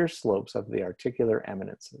posterior slopes of the articular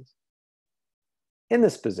eminences. In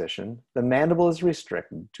this position, the mandible is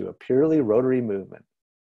restricted to a purely rotary movement.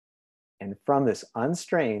 And from this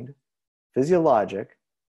unstrained, physiologic,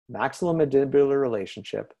 maxillomandibular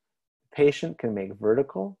relationship, the patient can make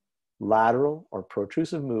vertical, lateral, or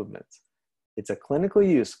protrusive movements. It's a clinically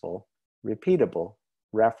useful, repeatable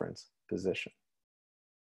reference position.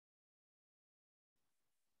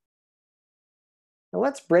 Now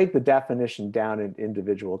let's break the definition down into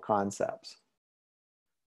individual concepts.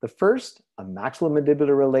 The first, a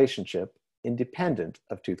maxillomandibular relationship independent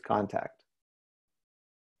of tooth contact.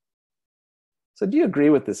 So do you agree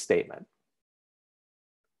with this statement?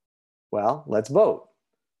 Well, let's vote.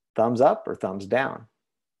 Thumbs up or thumbs down?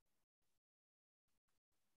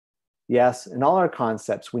 Yes, in all our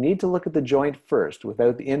concepts, we need to look at the joint first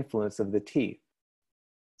without the influence of the teeth.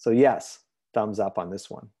 So yes, thumbs up on this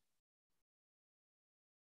one.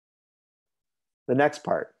 The next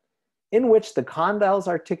part, in which the condyles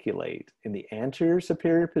articulate in the anterior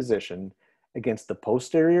superior position against the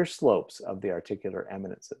posterior slopes of the articular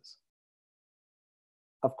eminences.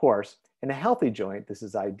 Of course, in a healthy joint, this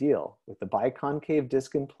is ideal with the biconcave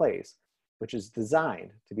disc in place, which is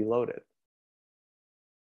designed to be loaded.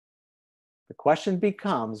 The question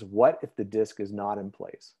becomes, what if the disc is not in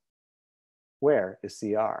place? Where is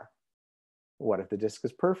CR? What if the disc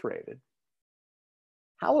is perforated?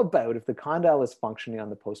 How about if the condyle is functioning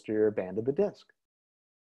on the posterior band of the disc?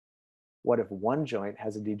 What if one joint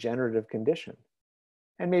has a degenerative condition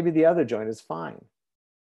and maybe the other joint is fine?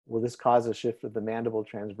 Will this cause a shift of the mandible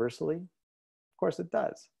transversally? Of course it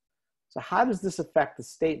does. So how does this affect the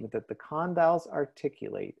statement that the condyles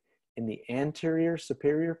articulate in the anterior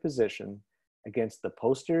superior position against the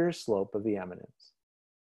posterior slope of the eminence?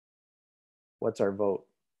 What's our vote?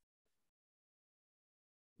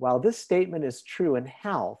 While this statement is true in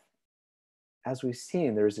health, as we've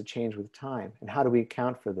seen, there is a change with time. And how do we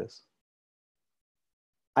account for this?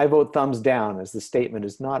 I vote thumbs down, as the statement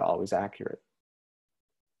is not always accurate.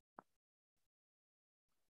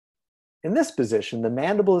 In this position, the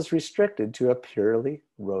mandible is restricted to a purely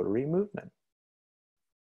rotary movement.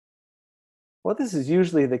 Well, this is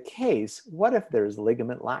usually the case. What if there is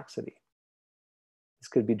ligament laxity? This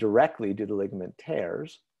could be directly due to ligament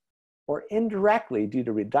tears, or indirectly due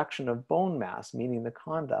to reduction of bone mass, meaning the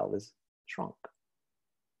condyle is shrunk.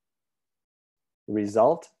 The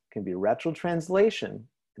result can be retral translation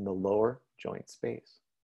in the lower joint space.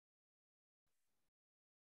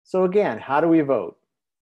 So again, how do we vote?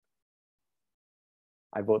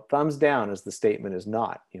 I vote thumbs down as the statement is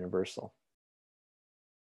not universal.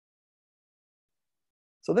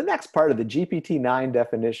 So the next part of the GPT-9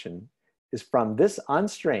 definition is from this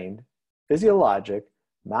unstrained, physiologic,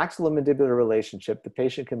 maxillomandibular relationship, the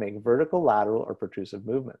patient can make vertical, lateral, or protrusive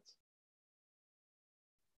movements.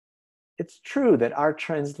 It's true that our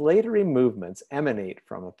translatory movements emanate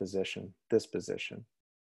from a position, this position.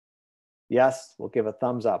 Yes, we'll give a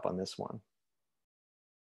thumbs up on this one.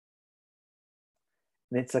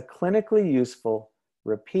 And it's a clinically useful,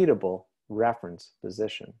 repeatable reference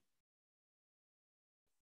position.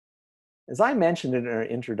 As I mentioned in our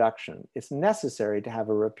introduction, it's necessary to have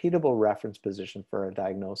a repeatable reference position for a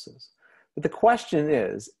diagnosis. But the question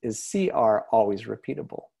is CR always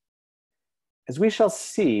repeatable? As we shall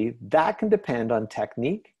see, that can depend on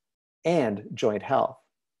technique and joint health.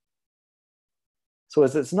 So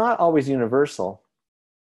as it's not always universal,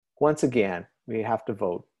 once again, we have to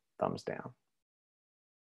vote thumbs down.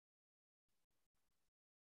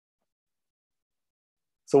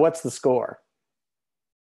 So what's the score?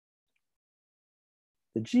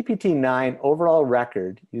 The GPT-9 overall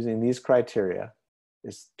record using these criteria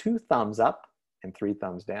is 2 thumbs up and 3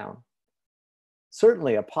 thumbs down.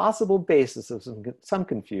 Certainly a possible basis of some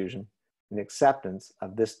confusion in acceptance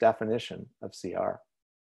of this definition of CR.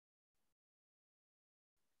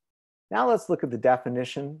 Now let's look at the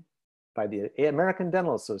definition by the American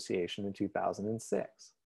Dental Association in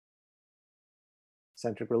 2006.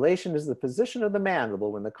 Centric relation is the position of the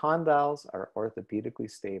mandible when the condyles are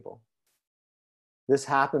orthopedically stable. This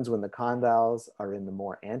happens when the condyles are in the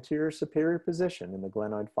more anterior superior position in the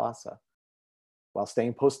glenoid fossa, while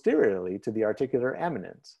staying posteriorly to the articular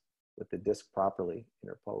eminence with the disc properly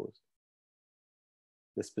interposed.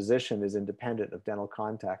 This position is independent of dental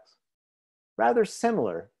context. Rather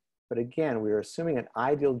similar, but again, we are assuming an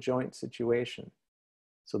ideal joint situation,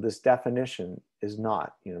 so this definition is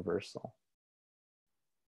not universal.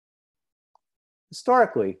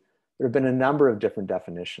 Historically, there have been a number of different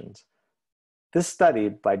definitions. This study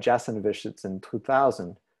by Jasenovich in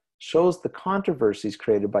 2000 shows the controversies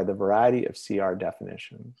created by the variety of CR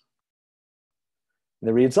definitions.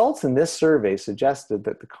 The results in this survey suggested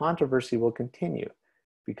that the controversy will continue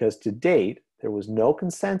because to date, there was no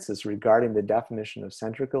consensus regarding the definition of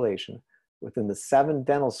centric relation within the 7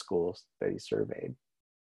 dental schools that he surveyed.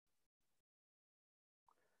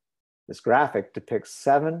 This graphic depicts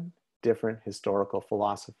 7 different historical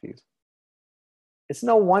philosophies. It's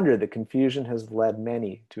no wonder that confusion has led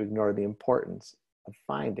many to ignore the importance of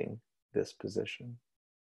finding this position.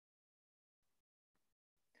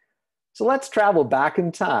 So let's travel back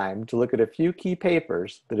in time to look at a few key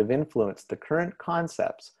papers that have influenced the current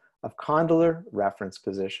concepts of condylar reference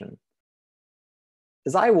position.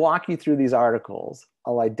 As I walk you through these articles,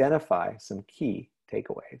 I'll identify some key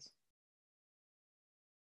takeaways.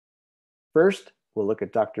 First, we'll look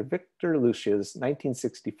at Dr. Victor Lucia's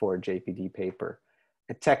 1964 JPD paper,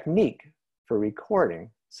 a technique for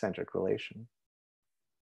recording centric relation.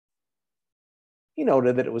 He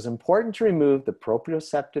noted that it was important to remove the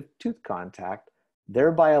proprioceptive tooth contact,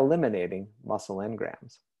 thereby eliminating muscle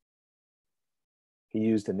engrams. He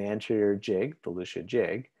used an anterior jig, the Lucia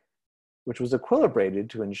jig, which was equilibrated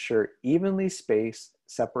to ensure evenly spaced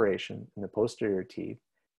separation in the posterior teeth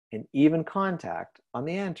and even contact on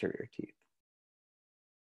the anterior teeth.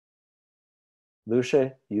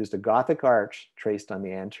 Lucia used a Gothic arch traced on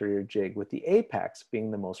the anterior jig, with the apex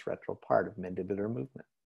being the most retral part of mandibular movement.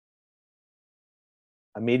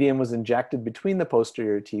 A medium was injected between the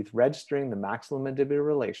posterior teeth, registering the maxillomandibular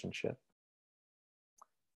relationship.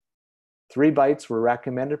 3 bites were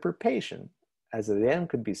recommended per patient, as the end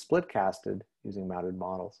could be split casted using mounted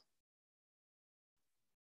models.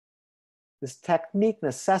 This technique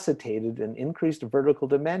necessitated an increased vertical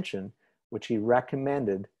dimension, which he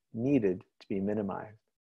recommended needed to be minimized.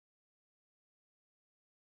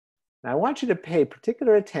 Now I want you to pay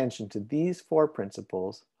particular attention to these 4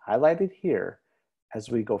 principles highlighted here as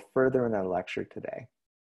we go further in our lecture today.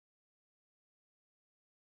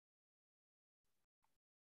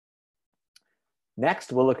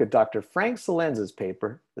 Next, we'll look at Dr. Frank Salenz's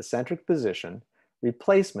paper, The Centric Position,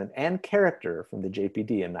 Replacement and Character from the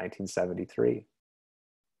JPD in 1973.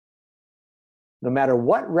 No matter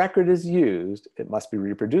what record is used, it must be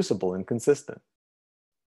reproducible and consistent.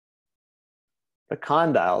 The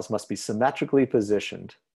condyles must be symmetrically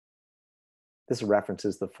positioned. This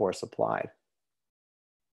references the force applied.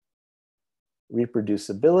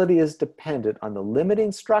 Reproducibility is dependent on the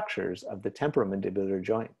limiting structures of the temporomandibular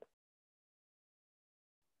joint.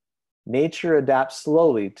 Nature adapts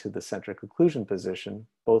slowly to the centric occlusion position,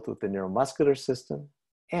 both with the neuromuscular system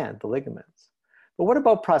and the ligaments. But what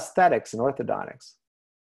about prosthetics and orthodontics?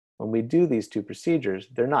 when we do these two procedures,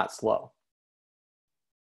 they're not slow.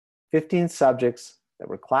 15 subjects that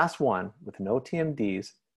were class 1 with no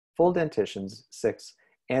TMDs, full dentitions, 6,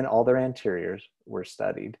 and all their anteriors were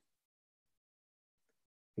studied.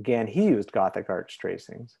 Again, he used Gothic arch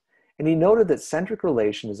tracings, and he noted that centric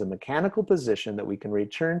relation is a mechanical position that we can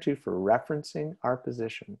return to for referencing our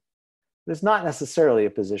position. It is not necessarily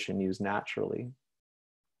a position used naturally.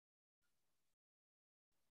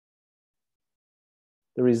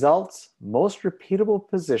 The results, most repeatable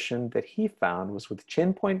position that he found was with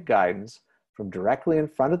chin point guidance from directly in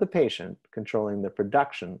front of the patient, controlling the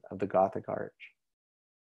production of the Gothic arch.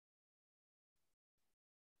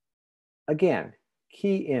 Again,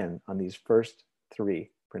 key in on these first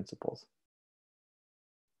 3 principles.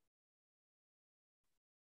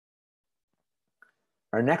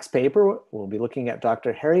 Our next paper, we'll be looking at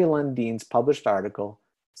Dr. Harry Lundine's published article,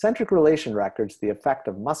 Centric Relation Records, the Effect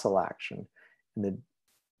of Muscle Action in the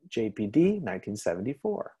JPD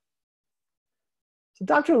 1974. So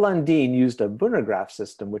Dr. Lundine used a Bunnergraph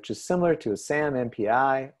system, which is similar to a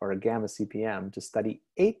SAM-MPI or a gamma-CPM, to study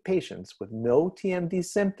 8 patients with no TMD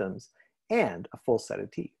symptoms and a full set of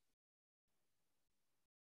teeth.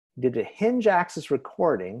 He did a hinge axis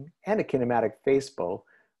recording and a kinematic face bow,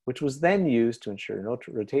 which was then used to ensure no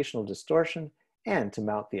rotational distortion and to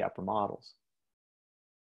mount the upper models.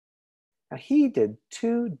 Now, he did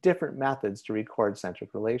 2 different methods to record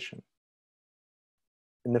centric relation.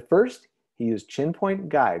 In the first, he used chin point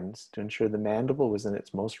guidance to ensure the mandible was in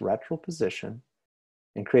its most retral position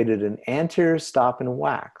and created an anterior stop in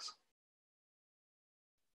wax.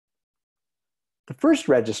 The first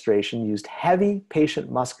registration used heavy patient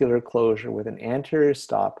muscular closure with an anterior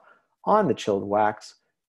stop on the chilled wax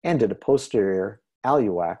and did a posterior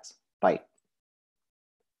aluwax bite.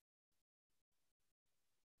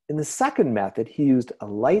 In the second method, he used a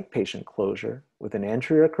light patient closure with an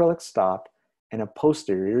anterior acrylic stop and a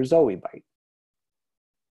posterior Zoe bite.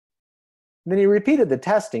 Then he repeated the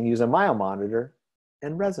testing using a myomonitor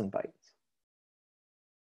and resin bites.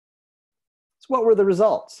 So what were the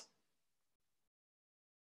results?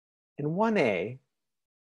 In 1A,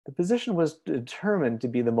 the position was determined to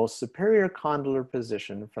be the most superior condylar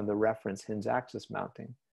position from the reference hinge axis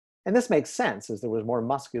mounting. And this makes sense as there was more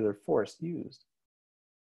muscular force used.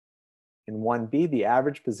 In 1B, the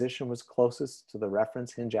average position was closest to the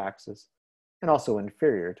reference hinge axis and also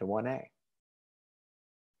inferior to 1A.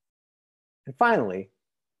 And finally,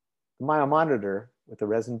 the myomonitor with the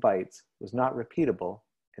resin bites was not repeatable,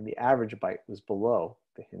 and the average bite was below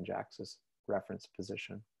the hinge axis reference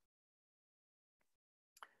position.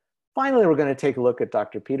 Finally, we're going to take a look at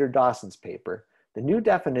Dr. Peter Dawson's paper, The New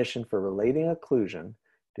Definition for Relating Occlusion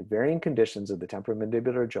to Varying Conditions of the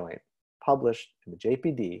Temporomandibular Joint, published in the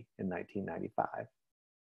JPD in 1995.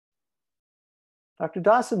 Dr.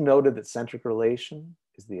 Dawson noted that centric relation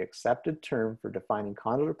is the accepted term for defining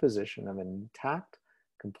condylar position of an intact,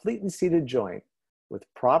 completely seated joint with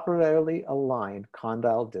properly aligned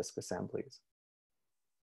condyle disc assemblies.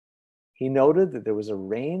 He noted that there was a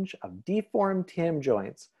range of deformed TM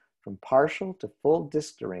joints from partial to full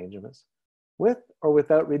disc derangements with or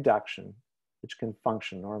without reduction, which can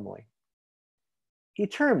function normally. He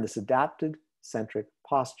termed this adapted centric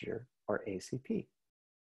posture, or ACP.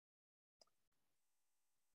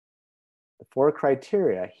 The 4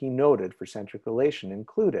 criteria he noted for centric relation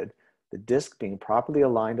included the disc being properly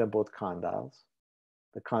aligned on both condyles,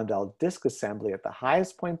 the condyle disc assembly at the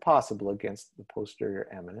highest point possible against the posterior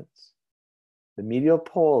eminence, the medial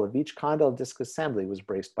pole of each condyle disc assembly was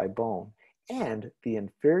braced by bone, and the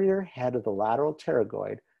inferior head of the lateral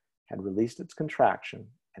pterygoid had released its contraction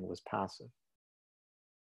and was passive.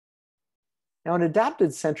 Now, in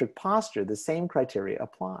adapted centric posture, the same criteria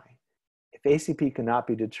apply. If ACP cannot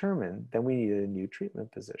be determined, then we needed a new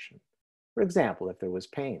treatment position. For example, if there was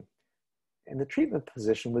pain. And the treatment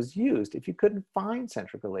position was used if you couldn't find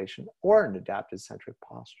centric relation or an adapted centric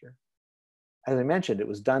posture. As I mentioned, it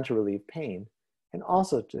was done to relieve pain and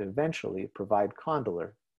also to eventually provide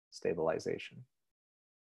condylar stabilization.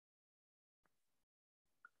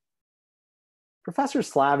 Professor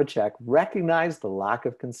Slavicek recognized the lack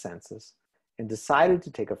of consensus and decided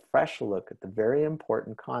to take a fresh look at the very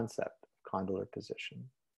important concept of condylar position.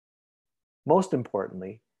 Most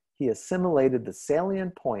importantly, he assimilated the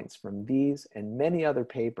salient points from these and many other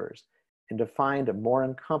papers and defined a more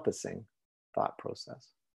encompassing thought process.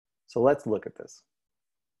 So let's look at this.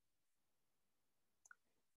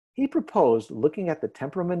 He proposed looking at the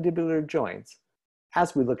temporomandibular joints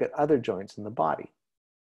as we look at other joints in the body.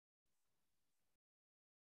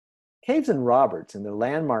 Caves and Roberts, in their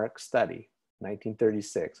landmark study,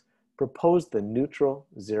 1936, proposed the neutral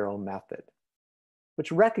zero method,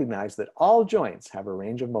 which recognize that all joints have a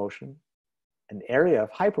range of motion, an area of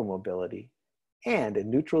hypermobility, and a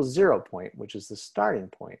neutral zero point, which is the starting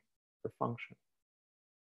point for function.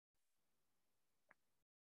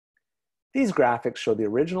 These graphics show the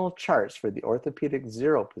original charts for the orthopedic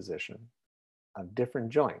zero position of different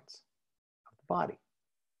joints of the body.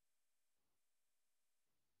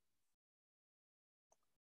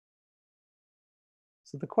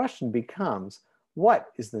 So the question becomes, what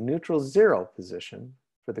is the neutral zero position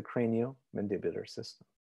for the craniomandibular system?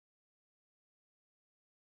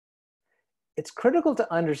 It's critical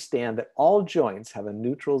to understand that all joints have a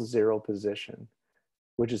neutral zero position,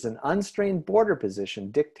 which is an unstrained border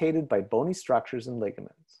position dictated by bony structures and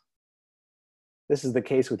ligaments. This is the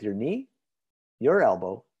case with your knee, your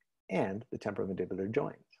elbow, and the temporomandibular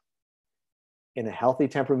joints. In a healthy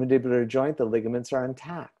temporomandibular joint, the ligaments are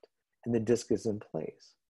intact and the disc is in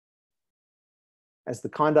place. As the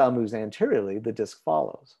condyle moves anteriorly, the disc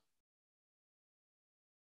follows.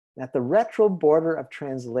 At the retral border of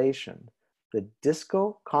translation, the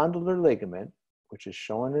discocondylar ligament, which is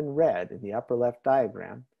shown in red in the upper left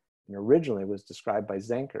diagram, and originally was described by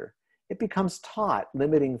Zenker, it becomes taut,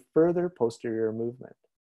 limiting further posterior movement.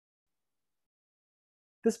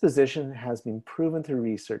 This position has been proven through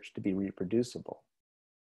research to be reproducible,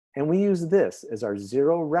 and we use this as our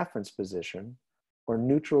zero reference position or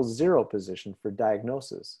neutral zero position for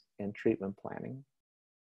diagnosis and treatment planning.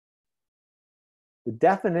 The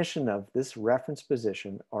definition of this reference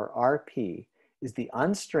position, or RP, is the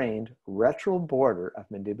unstrained retral border of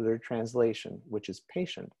mandibular translation, which is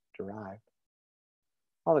patient-derived.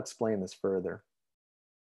 I'll explain this further.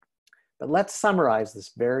 But let's summarize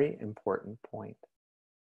this very important point.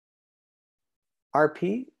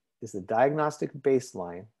 RP is the diagnostic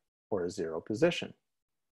baseline for a zero position.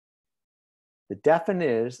 The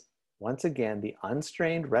definition is, once again, the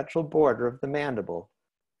unstrained retral border of the mandible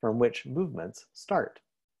from which movements start.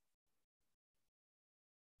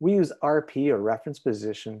 We use RP, or reference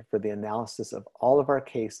position, for the analysis of all of our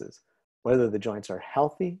cases, whether the joints are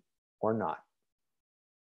healthy or not.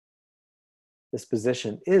 This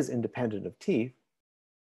position is independent of teeth,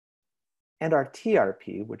 and our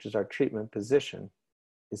TRP, which is our treatment position,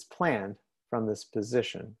 is planned from this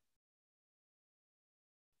position.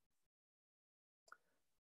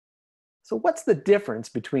 So what's the difference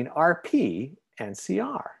between RP and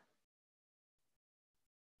CR?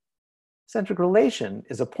 Centric relation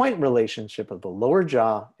is a point relationship of the lower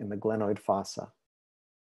jaw in the glenoid fossa.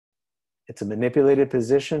 It's a manipulated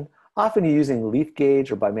position, often using leaf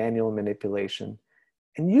gauge or bimanual manipulation,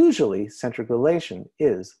 and usually centric relation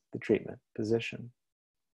is the treatment position.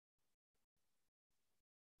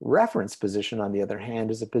 Reference position, on the other hand,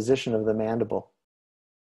 is a position of the mandible.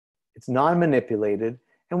 It's non-manipulated,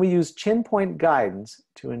 and we use chin point guidance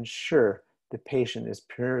to ensure the patient is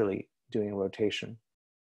purely doing rotation.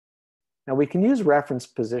 Now, we can use reference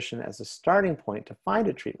position as a starting point to find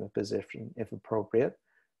a treatment position if appropriate,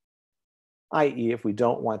 i.e. if we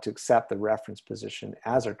don't want to accept the reference position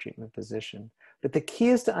as our treatment position. But the key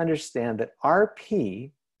is to understand that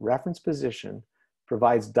RP, reference position,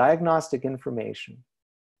 provides diagnostic information,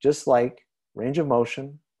 just like range of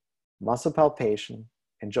motion, muscle palpation,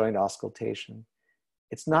 and joint auscultation.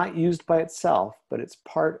 It's not used by itself, but it's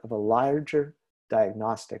part of a larger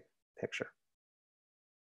diagnostic picture.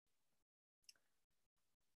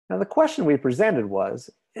 Now, the question we presented was,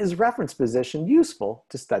 is reference position useful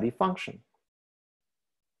to study function?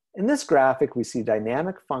 In this graphic, we see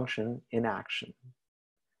dynamic function in action.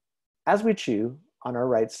 As we chew on our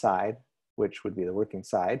right side, which would be the working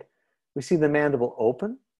side, we see the mandible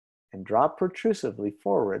open and drop protrusively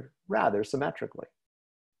forward rather symmetrically.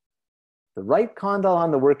 The right condyle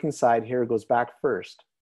on the working side here goes back first,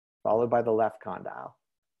 followed by the left condyle.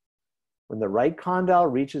 When the right condyle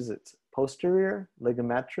reaches its posterior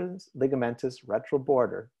ligamentous retral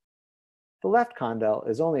border, the left condyle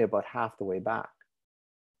is only about half the way back.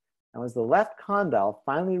 Now, as the left condyle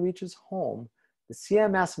finally reaches home, the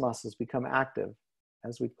CMS muscles become active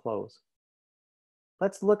as we close.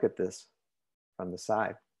 Let's look at this from the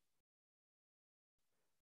side.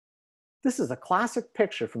 This is a classic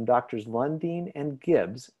picture from Drs. Lundeen and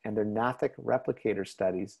Gibbs and their Nathic replicator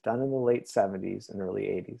studies done in the late 70s and early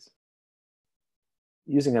 80s.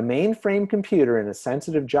 Using a mainframe computer and a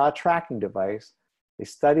sensitive jaw tracking device, they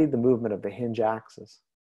studied the movement of the hinge axis.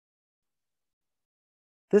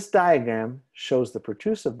 This diagram shows the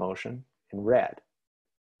protrusive motion in red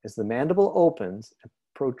as the mandible opens and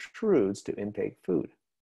protrudes to intake food.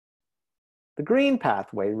 The green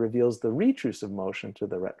pathway reveals the retrusive motion to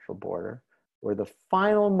the retral border, where the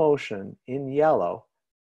final motion in yellow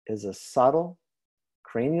is a subtle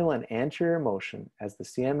cranial and anterior motion as the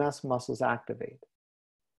CMS muscles activate.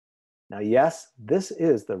 Now, yes, this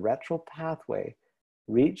is the retral pathway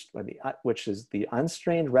reached by which is the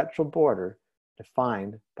unstrained retral border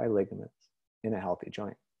defined by ligaments in a healthy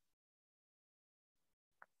joint.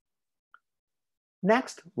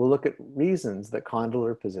 Next, we'll look at reasons that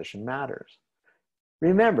condylar position matters.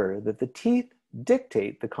 Remember that the teeth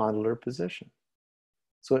dictate the condylar position.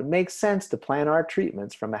 So it makes sense to plan our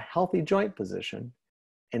treatments from a healthy joint position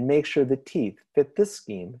and make sure the teeth fit this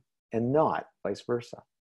scheme and not vice versa.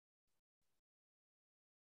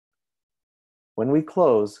 When we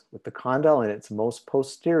close with the condyle in its most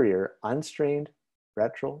posterior unstrained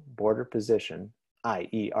retral border position,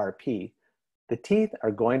 i.e. RP, the teeth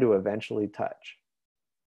are going to eventually touch.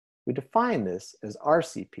 We define this as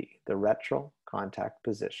RCP, the retral contact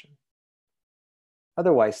position.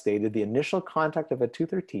 Otherwise stated, the initial contact of a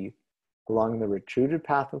tooth or teeth along the retruded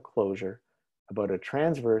path of closure about a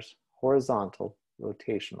transverse horizontal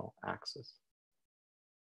rotational axis.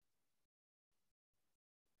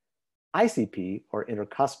 ICP, or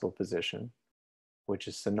intercuspal position, which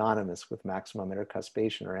is synonymous with maximum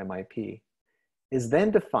intercuspation, or MIP, is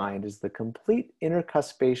then defined as the complete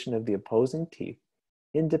intercuspation of the opposing teeth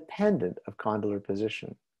independent of condylar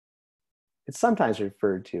position. It's sometimes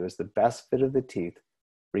referred to as the best fit of the teeth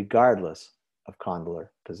regardless of condylar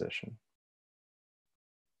position.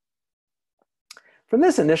 From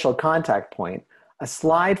this initial contact point, a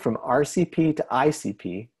slide from RCP to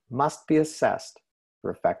ICP must be assessed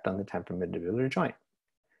for effect on the temporomandibular joint.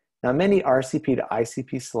 Now, many RCP to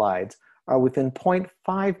ICP slides are within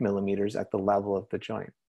 0.5 millimeters at the level of the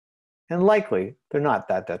joint, and likely they're not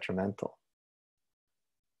that detrimental.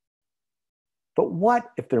 But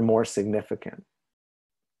what if they're more significant?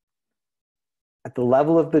 At the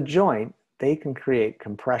level of the joint, they can create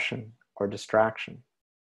compression or distraction.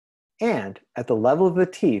 And at the level of the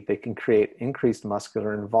teeth, they can create increased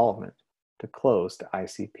muscular involvement to close to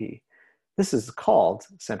ICP. This is called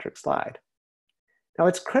centric slide. Now,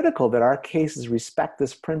 it's critical that our cases respect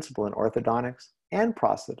this principle in orthodontics and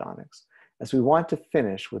prosthodontics, as we want to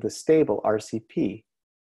finish with a stable RCP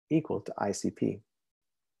equal to ICP.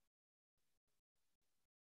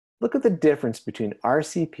 Look at the difference between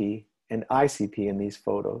RCP and ICP in these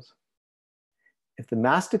photos. If the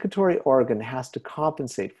masticatory organ has to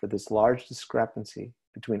compensate for this large discrepancy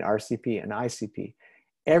between RCP and ICP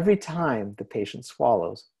every time the patient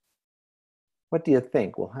swallows, what do you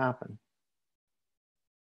think will happen?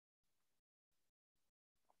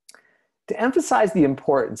 To emphasize the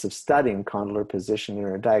importance of studying condylar position in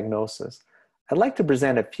our diagnosis, I'd like to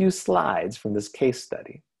present a few slides from this case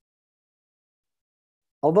study.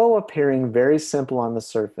 Although appearing very simple on the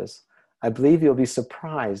surface, I believe you'll be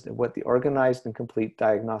surprised at what the organized and complete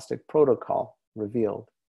diagnostic protocol revealed.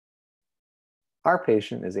 Our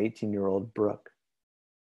patient is 18-year-old Brooke,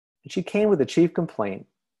 and she came with a chief complaint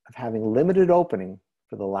of having limited opening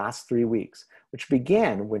for the last 3 weeks, which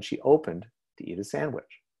began when she opened to eat a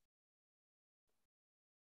sandwich.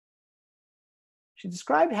 She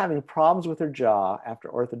described having problems with her jaw after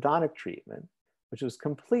orthodontic treatment, which was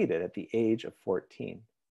completed at the age of 14.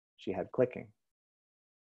 She had clicking.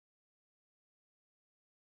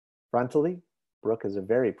 Frontally, Brooke has a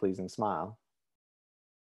very pleasing smile.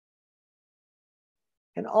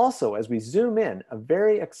 And also, as we zoom in, a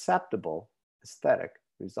very acceptable aesthetic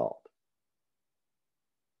result.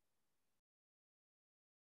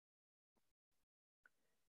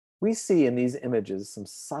 We see in these images some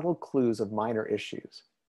subtle clues of minor issues: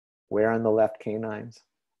 wear on the left canines,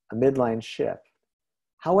 a midline shift.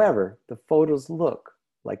 However, the photos look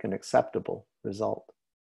like an acceptable result.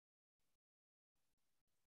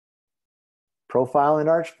 Profile and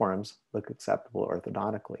arch forms look acceptable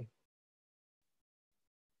orthodontically.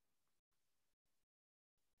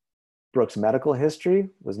 Brooke's medical history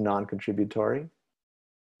was non-contributory,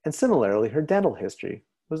 and similarly, her dental history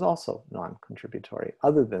was also non-contributory,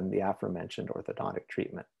 other than the aforementioned orthodontic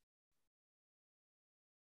treatment.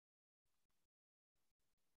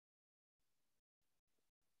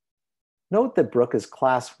 Note that Brooke is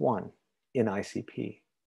class 1 in ICP,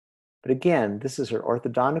 but again, this is her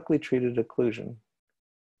orthodontically treated occlusion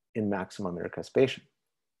in maximum intercuspation.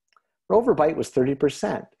 Her overbite was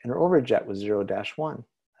 30% and her overjet was 0-1,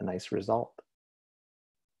 a nice result.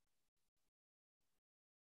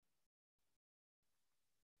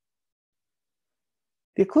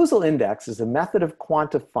 The occlusal index is a method of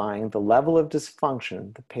quantifying the level of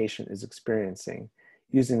dysfunction the patient is experiencing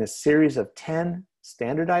using a series of 10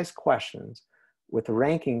 standardized questions with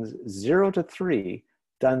rankings 0 to 3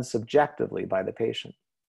 done subjectively by the patient.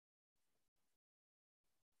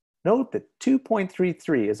 Note that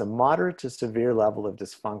 2.33 is a moderate to severe level of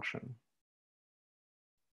dysfunction.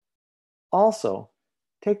 Also,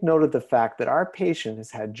 take note of the fact that our patient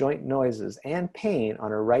has had joint noises and pain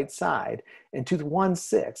on her right side, and tooth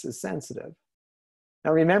 1-6 is sensitive.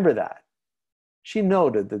 Now remember that. She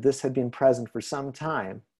noted that this had been present for some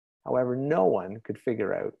time, however, no one could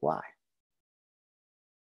figure out why.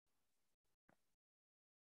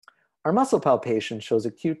 Our muscle palpation shows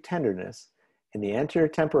acute tenderness in the anterior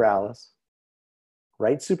temporalis,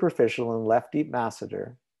 right superficial and left deep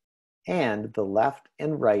masseter, and the left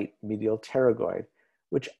and right medial pterygoid,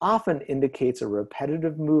 which often indicates a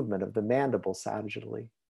repetitive movement of the mandible sagittally.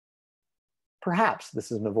 Perhaps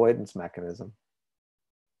this is an avoidance mechanism.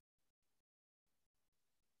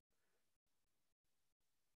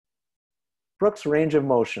 Brooks' range of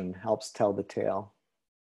motion helps tell the tale.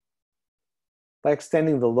 By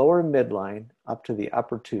extending the lower midline up to the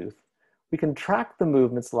upper tooth, we can track the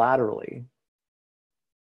movements laterally.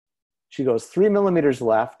 She goes 3 millimeters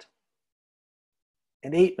left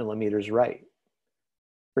and 8 millimeters right.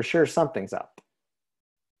 For sure, something's up.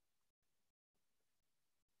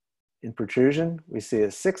 In protrusion, we see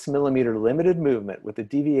a 6 millimeter limited movement with a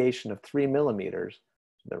deviation of 3 millimeters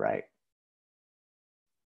to the right.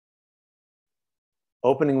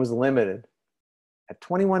 Opening was limited at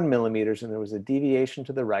 21 millimeters, and there was a deviation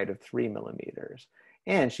to the right of 3 millimeters.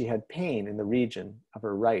 And she had pain in the region of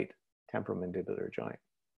her right temporomandibular joint.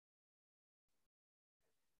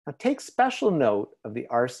 Now take special note of the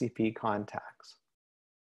RCP contacts.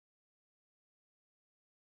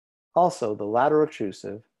 Also the lateral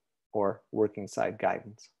obtrusive or working side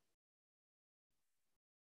guidance.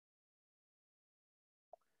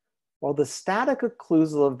 While the static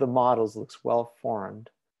occlusal of the models looks well formed,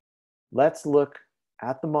 let's look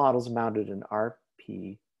at the models mounted in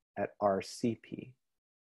RP at RCP.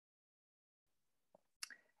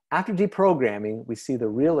 After deprogramming, we see the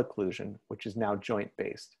real occlusion, which is now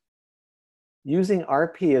joint-based. Using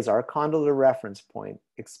RP as our condylar reference point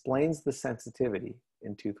explains the sensitivity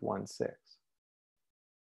in tooth 1-6.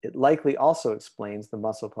 It likely also explains the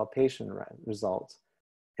muscle palpation results,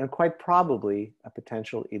 and quite probably a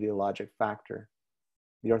potential etiologic factor.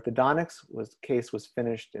 The orthodontics case was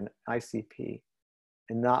finished in ICP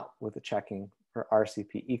and not with a checking for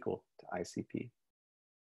RCP equal to ICP.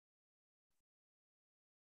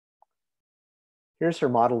 Here's her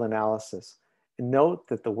model analysis. And note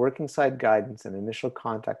that the working side guidance and initial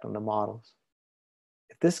contact on the models.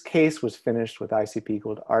 If this case was finished with ICP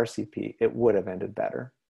equal to RCP, it would have ended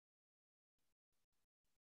better.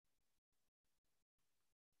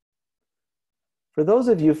 For those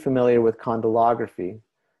of you familiar with condylography,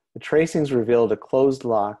 the tracings revealed a closed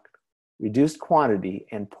lock, reduced quantity,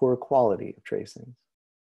 and poor quality of tracings.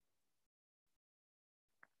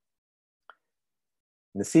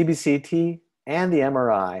 The CBCT and the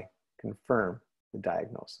MRI confirm the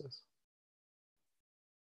diagnosis.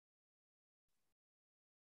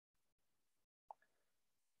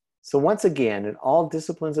 So once again, in all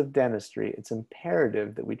disciplines of dentistry, it's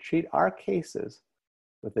imperative that we treat our cases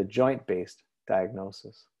with a joint-based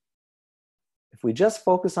diagnosis. If we just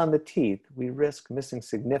focus on the teeth, we risk missing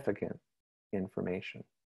significant information.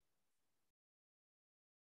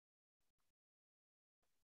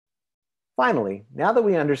 Finally, now that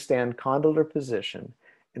we understand condylar position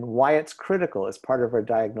and why it's critical as part of our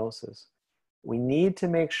diagnosis, we need to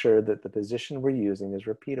make sure that the position we're using is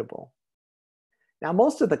repeatable. Now,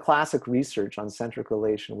 most of the classic research on centric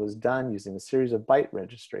relation was done using a series of bite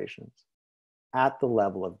registrations at the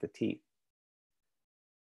level of the teeth.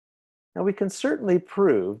 Now, we can certainly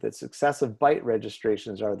prove that successive bite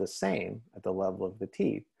registrations are the same at the level of the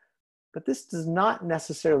teeth, but this does not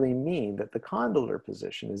necessarily mean that the condylar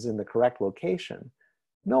position is in the correct location,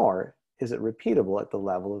 nor is it repeatable at the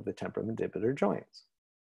level of the temporomandibular joints.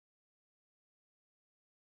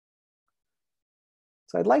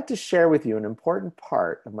 So I'd like to share with you an important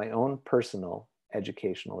part of my own personal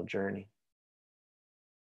educational journey.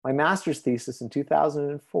 My master's thesis in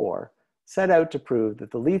 2004 set out to prove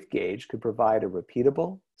that the leaf gauge could provide a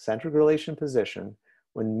repeatable centric relation position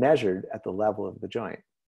when measured at the level of the joint.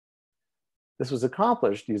 This was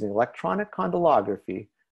accomplished using electronic condylography,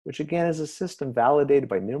 which again is a system validated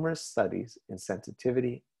by numerous studies in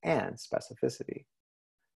sensitivity and specificity.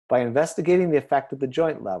 By investigating the effect at the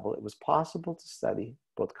joint level, it was possible to study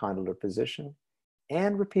both condylar position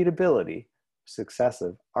and repeatability of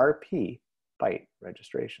successive RP bite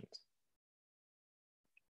registrations.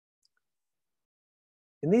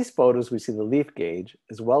 In these photos, we see the leaf gauge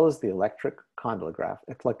as well as the electronic condylograph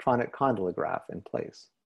in place.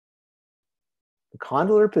 The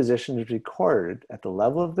condylar position is recorded at the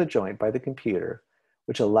level of the joint by the computer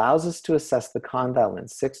which allows us to assess the condyle in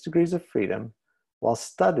 6 degrees of freedom while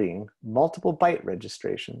studying multiple bite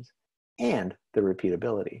registrations and the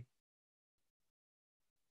repeatability.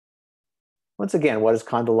 Once again, what is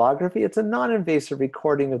condylography? It's a non-invasive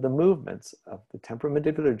recording of the movements of the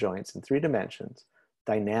temporomandibular joints in 3 dimensions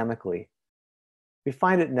dynamically. We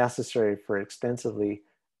find it necessary for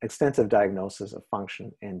extensive diagnosis of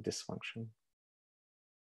function and dysfunction.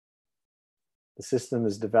 The system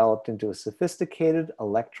is developed into a sophisticated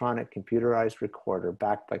electronic computerized recorder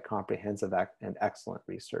backed by comprehensive and excellent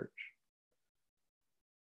research.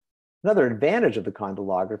 Another advantage of the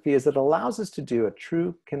condylography is that it allows us to do a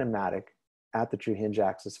true kinematic at the true hinge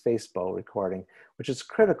axis face bow recording, which is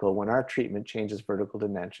critical when our treatment changes vertical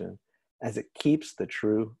dimension as it keeps the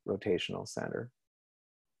true rotational center.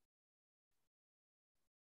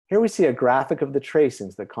 Here we see a graphic of the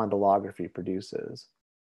tracings that condylography produces.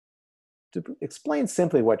 To explain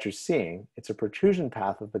simply what you're seeing, it's a protrusion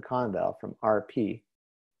path of the condyle from RP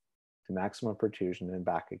to maximum protrusion and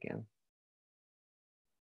back again.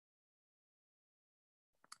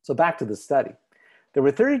 So back to the study. There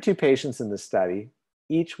were 32 patients in the study,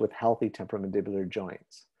 each with healthy temporomandibular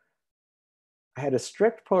joints. I had a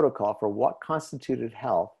strict protocol for what constituted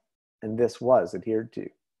health, and this was adhered to.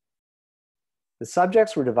 The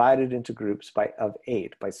subjects were divided into groups of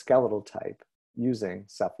 8 by skeletal type using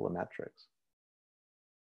cephalometrics.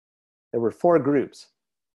 There were 4 groups: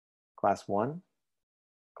 Class 1,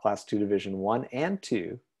 Class 2 Division 1 and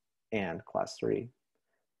 2, and Class 3.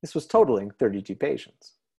 This was totaling 32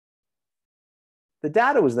 patients. The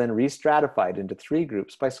data was then re-stratified into 3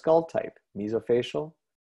 groups by skull type: mesofacial,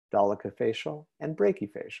 dolichofacial, and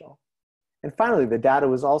brachyfacial. And finally, the data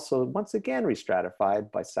was also once again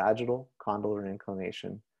re-stratified by sagittal condylar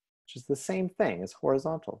inclination, which is the same thing as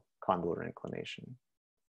horizontal condylar inclination.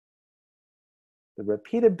 The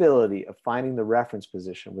repeatability of finding the reference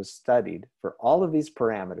position was studied for all of these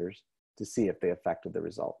parameters to see if they affected the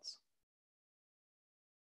results.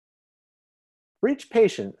 For each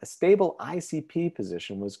patient, a stable ICP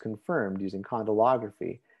position was confirmed using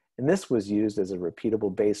condylography, and this was used as a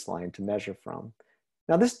repeatable baseline to measure from.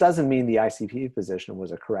 Now, this doesn't mean the ICP position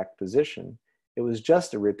was a correct position. It was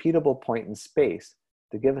just a repeatable point in space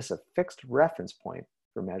to give us a fixed reference point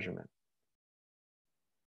for measurement.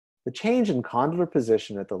 The change in condylar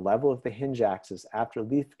position at the level of the hinge axis after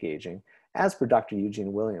leaf gauging, as per Dr.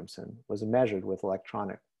 Eugene Williamson, was measured with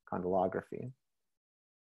electronic condylography.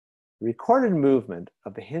 The recorded movement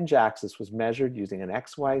of the hinge axis was measured using an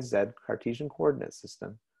XYZ Cartesian coordinate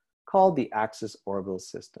system called the axis orbital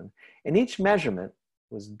system, and each measurement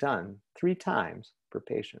was done 3 times per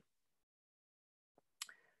patient.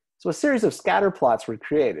 So a series of scatter plots were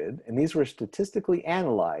created, and these were statistically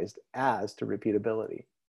analyzed as to repeatability.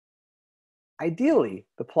 Ideally,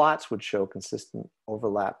 the plots would show consistent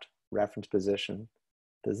overlapped reference positions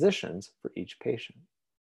for each patient.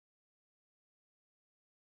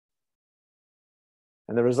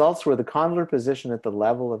 And the results were the condylar position at the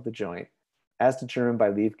level of the joint, as determined by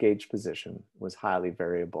leaf gauge position, was highly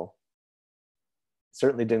variable. It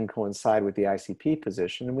certainly didn't coincide with the ICP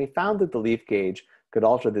position, and we found that the leaf gauge could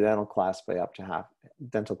alter the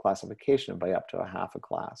dental classification by up to a half a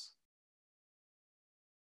class.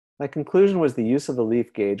 My conclusion was the use of the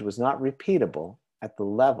leaf gauge was not repeatable at the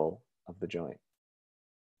level of the joint.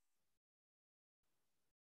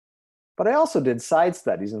 But I also did side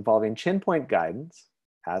studies involving chin point guidance,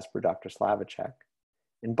 as per Dr. Slavicek,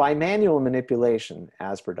 and bimanual manipulation,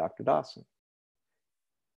 as per Dr. Dawson.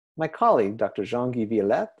 My colleague, Dr. Jean-Guy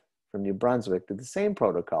Violette from New Brunswick, did the same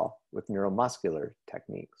protocol with neuromuscular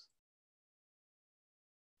techniques.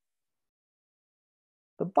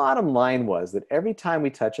 The bottom line was that every time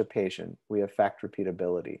we touch a patient, we affect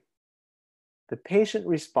repeatability. The patient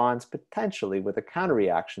responds potentially with a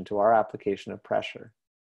counterreaction to our application of pressure.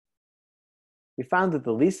 We found that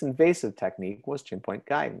the least invasive technique was chin point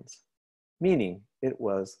guidance, meaning it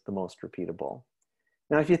was the most repeatable.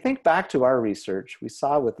 Now, if you think back to our research, we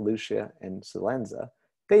saw with Lucia and Silenza,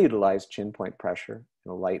 they utilized chin point pressure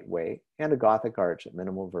in a light way and a Gothic arch at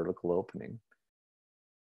minimal vertical opening.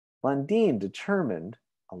 Lundin determined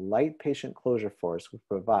a light patient closure force would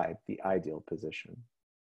provide the ideal position.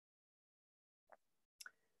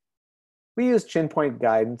 We use chin point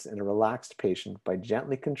guidance in a relaxed patient by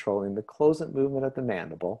gently controlling the closant movement of the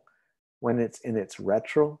mandible when it's in its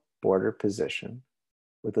retro border position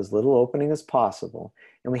with as little opening as possible,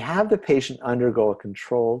 and we have the patient undergo a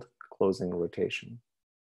controlled closing rotation.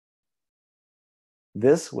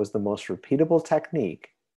 This was the most repeatable technique,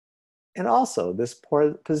 and also this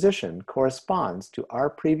position corresponds to our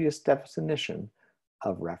previous definition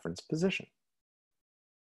of reference position.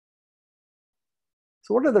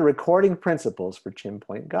 So what are the recording principles for chin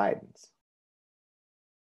point guidance?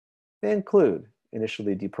 They include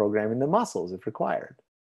initially deprogramming the muscles if required,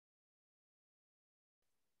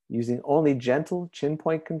 using only gentle chin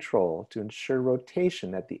point control to ensure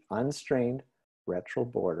rotation at the unstrained retral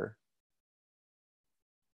border.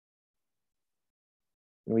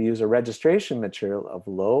 And we use a registration material of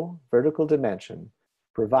low vertical dimension,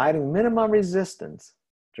 providing minimum resistance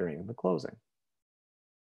during the closing.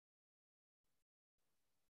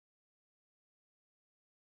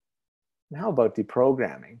 And how about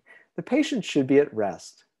deprogramming? The patient should be at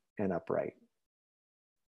rest and upright.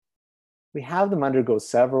 We have them undergo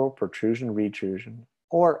several protrusion-retrusion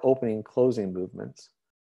or opening and closing movements.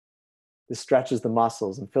 This stretches the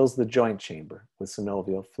muscles and fills the joint chamber with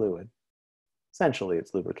synovial fluid. Essentially,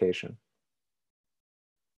 it's lubrication.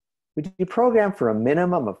 We deprogram for a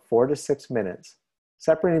minimum of 4 to 6 minutes,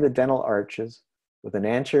 separating the dental arches with an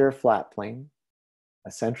anterior flat plane,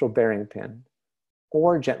 a central bearing pin,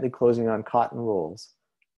 or gently closing on cotton rolls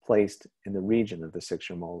placed in the region of the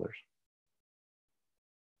 6-year molars.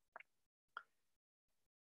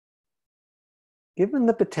 Given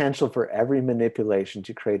the potential for every manipulation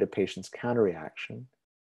to create a patient's counterreaction,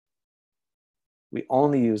 we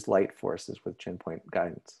only use light forces with chin point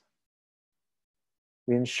guidance.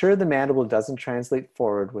 We ensure the mandible doesn't translate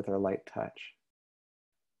forward with our light touch.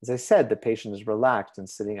 As I said, the patient is relaxed and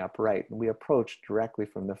sitting upright, and we approach directly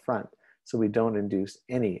from the front so we don't induce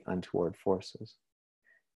any untoward forces.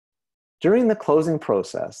 During the closing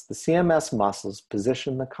process, the CMS muscles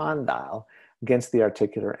position the condyle against the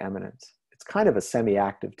articular eminence. It's kind of a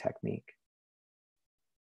semi-active technique.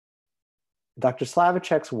 Dr.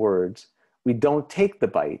 Slavicek's words, "We don't take the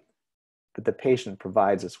bite, but the patient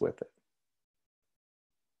provides us with it."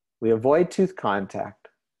 We avoid tooth contact.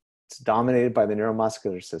 It's dominated by the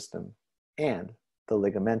neuromuscular system and the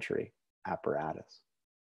ligamentary apparatus.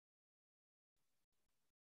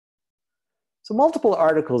 So multiple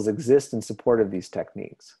articles exist in support of these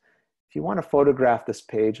techniques. If you want to photograph this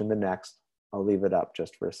page and the next, I'll leave it up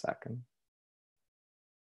just for a second.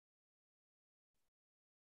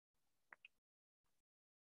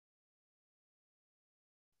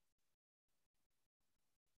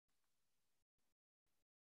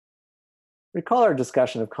 Recall our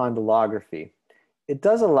discussion of condylography. It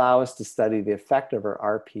does allow us to study the effect of our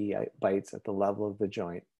RP bites at the level of the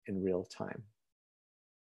joint in real time.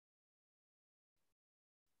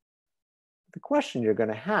 The question you're going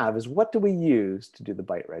to have is, what do we use to do the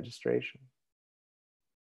bite registration?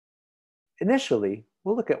 Initially,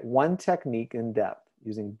 we'll look at one technique in depth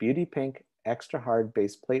using Beauty Pink extra hard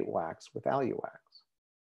base plate wax with AluWax.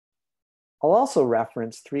 I'll also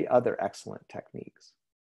reference 3 other excellent techniques: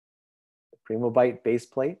 the PrimoBite base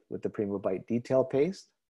plate with the PrimoBite detail paste,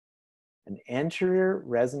 an anterior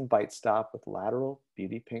resin bite stop with lateral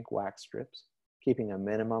Beauty Pink wax strips, keeping a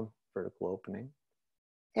minimum vertical opening,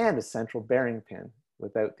 and a central bearing pin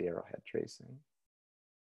without the arrowhead tracing.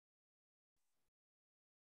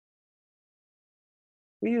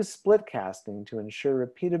 We use split casting to ensure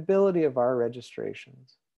repeatability of our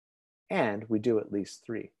registrations, and we do at least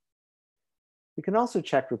 3. We can also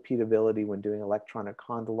check repeatability when doing electronic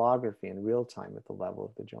condylography in real time at the level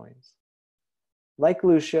of the joints. Like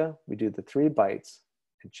Lucia, we do the 3 bites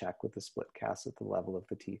and check with the split cast at the level of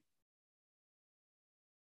the teeth.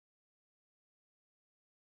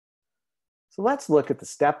 So let's look at the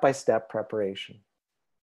step-by-step preparation.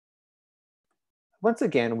 Once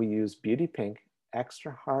again, we use Beauty Pink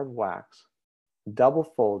extra hard wax, double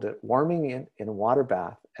fold it, warming it in a water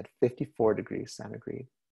bath at 54 degrees centigrade.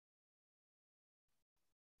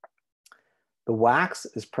 The wax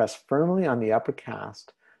is pressed firmly on the upper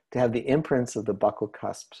cast to have the imprints of the buccal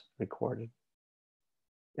cusps recorded.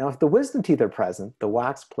 Now, if the wisdom teeth are present, the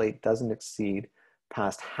wax plate doesn't exceed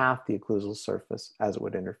past half the occlusal surface, as it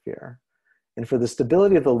would interfere. And for the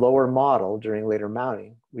stability of the lower model during later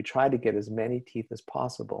mounting, we try to get as many teeth as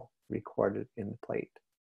possible recorded in the plate.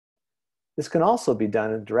 This can also be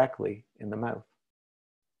done directly in the mouth.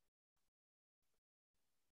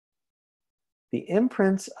 The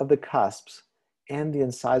imprints of the cusps and the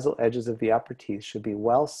incisal edges of the upper teeth should be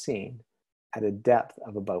well seen at a depth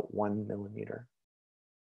of about 1 millimeter.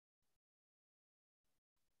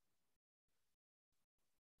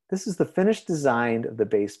 This is the finished design of the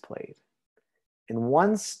base plate. In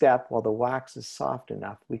one step, while the wax is soft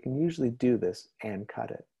enough, we can usually do this and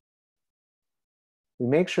cut it. We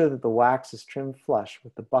make sure that the wax is trimmed flush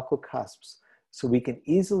with the buccal cusps so we can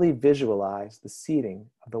easily visualize the seating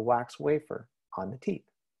of the wax wafer on the teeth.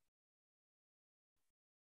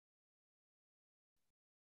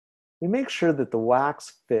 We make sure that the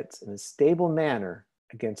wax fits in a stable manner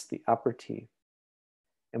against the upper teeth.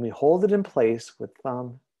 and we hold it in place with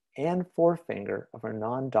thumb and forefinger of our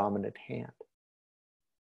non-dominant hand.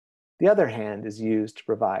 The other hand is used to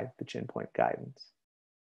provide the chin point guidance.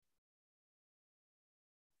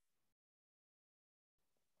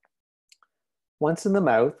 Once in the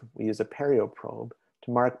mouth, we use a perio probe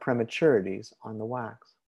to mark prematurities on the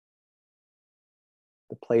wax.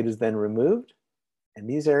 The plate is then removed, and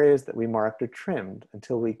these areas that we marked are trimmed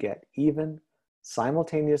until we get even,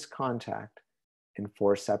 simultaneous contact in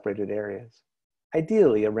 4 separated areas,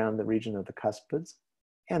 ideally around the region of the cuspids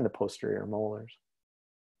and the posterior molars.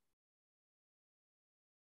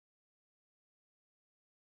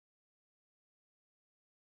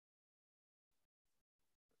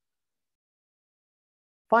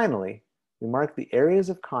 Finally, we mark the areas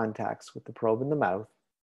of contacts with the probe in the mouth,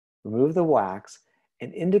 remove the wax,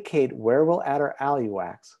 and indicate where we'll add our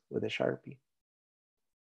AluWax with a Sharpie.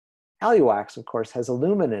 AluWax, of course, has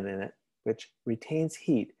aluminum in it, which retains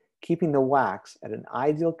heat, keeping the wax at an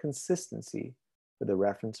ideal consistency for the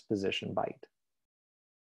reference position bite.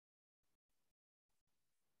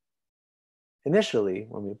 Initially,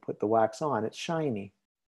 when we put the wax on, it's shiny,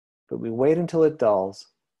 but we wait until it dulls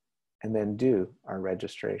and then do our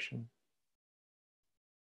registration.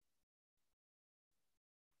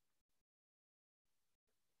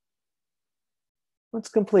 Once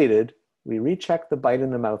completed, we recheck the bite in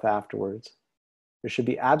the mouth afterwards. There should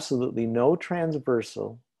be absolutely no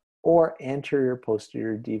transversal or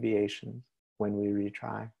anterior-posterior deviations when we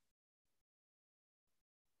retry.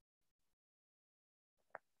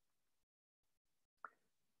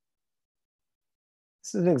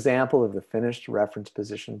 This is an example of the finished reference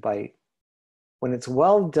position bite. When it's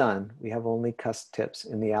well done, we have only cusp tips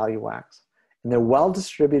in the AluWax, and they're well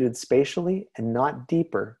distributed spatially and not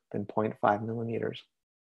deeper than 0.5 millimeters.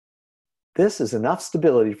 This is enough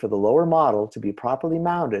stability for the lower model to be properly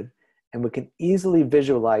mounted, and we can easily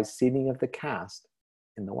visualize seating of the cast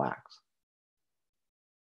in the wax.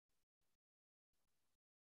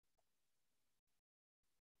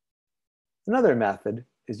 Another method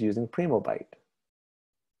is using PrimoBite.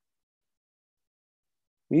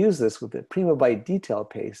 We use this with the PrimoBite detail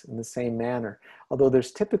paste in the same manner, although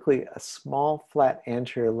there's typically a small flat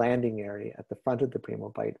anterior landing area at the front of the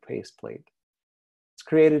PrimoBite paste plate. It's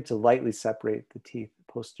created to lightly separate the teeth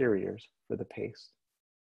posteriors for the paste.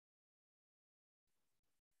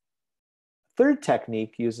 A third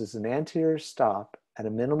technique uses an anterior stop at a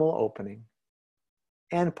minimal opening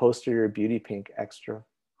and posterior beauty pink extra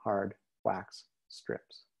hard wax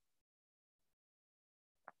strips.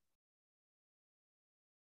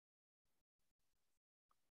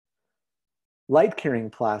 Light curing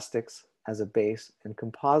plastics as a base and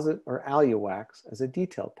composite or AluWax as a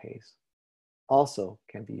detail paste also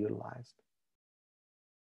can be utilized.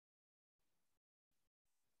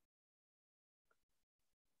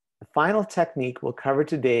 The final technique we'll cover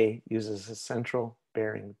today uses a central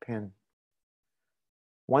bearing pin.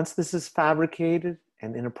 Once this is fabricated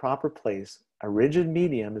and in a proper place, a rigid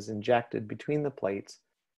medium is injected between the plates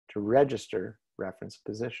to register reference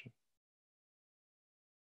position.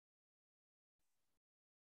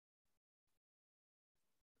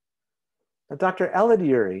 Now, Dr. Elad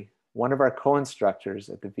Yuri, one of our co-instructors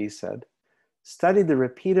at the VSED, studied the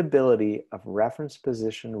repeatability of reference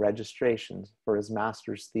position registrations for his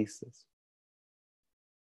master's thesis.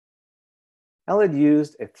 Elad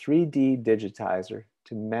used a 3D digitizer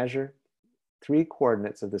to measure 3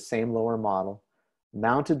 coordinates of the same lower model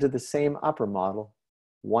mounted to the same upper model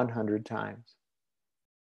 100 times.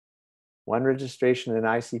 1 registration in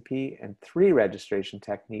ICP and 3 registration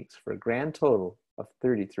techniques for a grand total of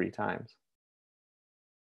 33 times.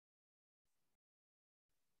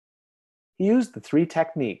 He used the 3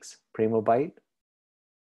 techniques, PrimoBite,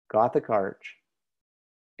 Gothic Arch,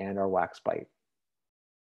 and our wax bite.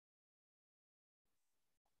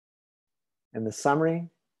 In the summary,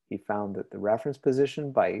 he found that the reference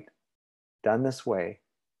position bite, done this way,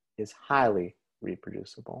 is highly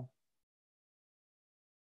reproducible.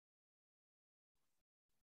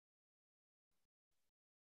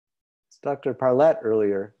 As Dr. Parlett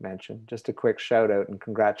earlier mentioned, just a quick shout out and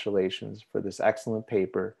congratulations for this excellent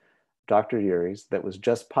paper, Dr. Yuri's, that was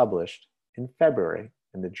just published in February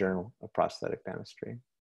in the Journal of Prosthetic Dentistry.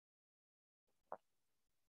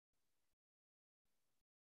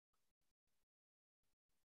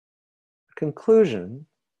 The conclusion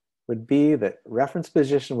would be that reference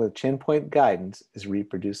position with chin point guidance is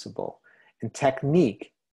reproducible, and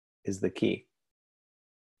technique is the key.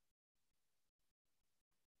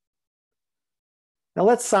 Now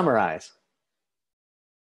let's summarize.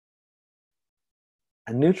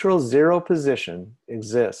 A neutral 0 position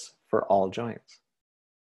exists for all joints.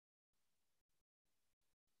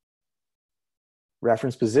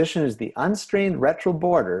 Reference position is the unstrained retral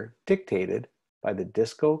border dictated by the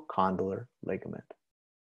discocondylar ligament.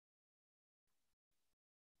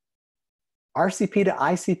 RCP to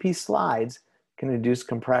ICP slides can induce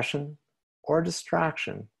compression or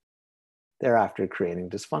distraction, thereafter creating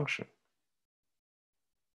dysfunction.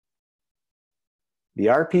 The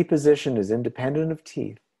RP position is independent of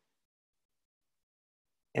teeth,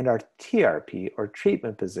 and our TRP, or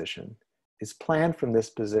treatment position, is planned from this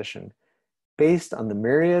position based on the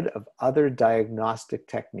myriad of other diagnostic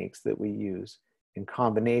techniques that we use in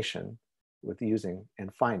combination with using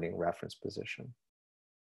and finding reference position.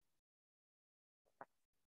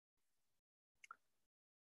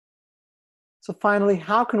 So finally,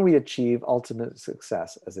 how can we achieve ultimate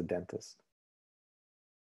success as a dentist?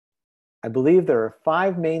 I believe there are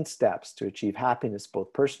 5 main steps to achieve happiness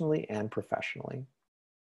both personally and professionally.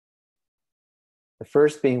 The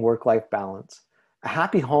first being work-life balance. A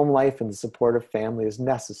happy home life and the supportive family is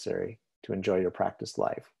necessary to enjoy your practice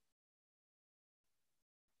life.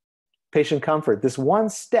 Patient comfort. This one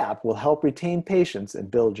step will help retain patients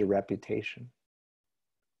and build your reputation.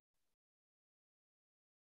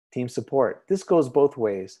 Team support. This goes both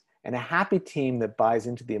ways, and a happy team that buys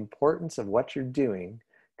into the importance of what you're doing,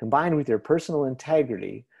 combined with your personal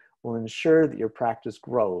integrity, will ensure that your practice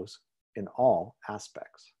grows in all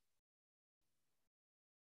aspects.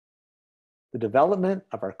 The development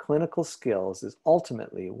of our clinical skills is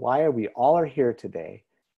ultimately why we all are here today,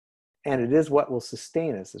 and it is what will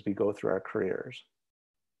sustain us as we go through our careers.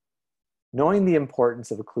 Knowing the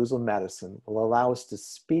importance of occlusal medicine will allow us to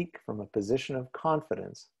speak from a position of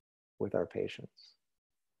confidence with our patients.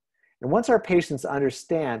 And once our patients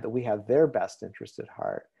understand that we have their best interest at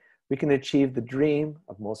heart, we can achieve the dream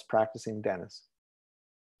of most practicing dentists,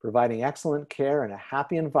 providing excellent care and a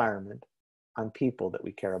happy environment on people that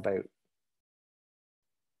we care about.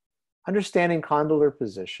 Understanding condylar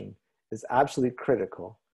position is absolutely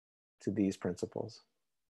critical to these principles.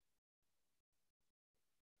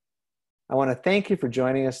 I want to thank you for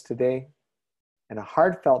joining us today, and a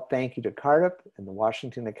heartfelt thank you to Cardup and the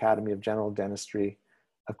Washington Academy of General Dentistry,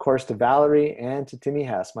 of course to Valerie and to Timmy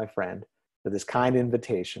Hess, my friend, for this kind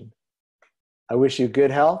invitation. I wish you good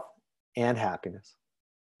health and happiness.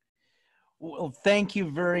 Well, thank you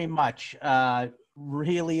very much.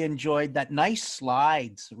 Really enjoyed that. Nice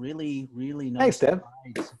slides. Really, really nice.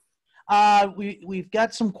 Thanks, Deb. We've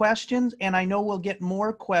got some questions, and I know we'll get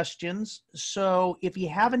more questions. So if you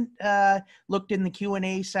haven't looked in the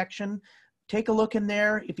Q&A section, take a look in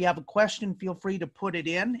there. If you have a question, feel free to put it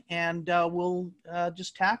in, and we'll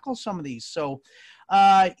just tackle some of these. So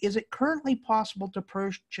is it currently possible to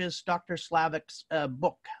purchase Dr. Slavik's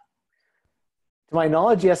book? To my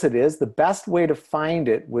knowledge, yes, it is. The best way to find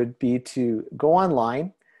it would be to go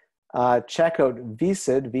online, check out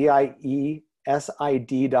VIESID,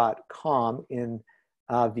 VIESID.com in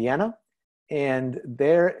Vienna, and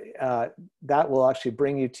there that will actually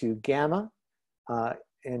bring you to Gamma,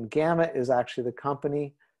 and Gamma is actually the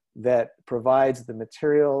company that provides the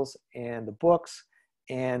materials and the books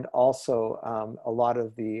and also a lot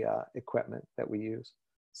of the equipment that we use.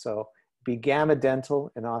 So be Gamma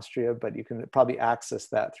Dental in Austria, but you can probably access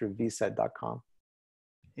that through vsid.com.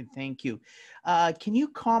 Thank you. Can you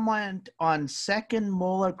comment on second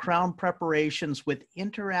molar crown preparations with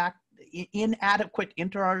inadequate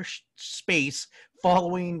interarch space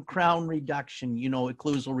following crown reduction,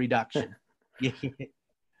 occlusal reduction?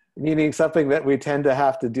 Meaning something that we tend to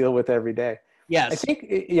have to deal with every day. Yes. I think,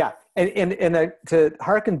 yeah. And to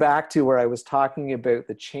harken back to where I was talking about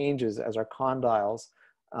the changes as our condyles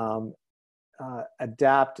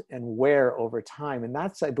adapt and wear over time. And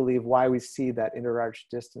that's, I believe, why we see that interarch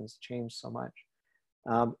distance change so much.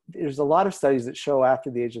 There's a lot of studies that show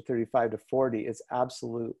after the age of 35 to 40, it's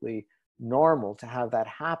absolutely normal to have that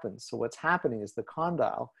happen. So what's happening is the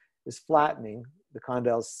condyle is flattening, the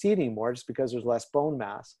condyle is seating more just because there's less bone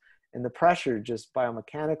mass, and the pressure just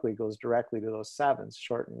biomechanically goes directly to those sevens,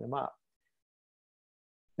 shortening them up.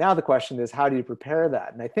 Now the question is, how do you prepare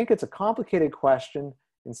that? And I think it's a complicated question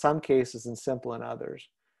in some cases and simple in others.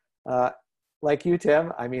 Like you,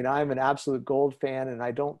 Tim, I mean, I'm an absolute gold fan, and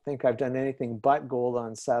I don't think I've done anything but gold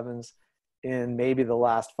on sevens in maybe the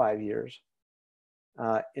last 5 years.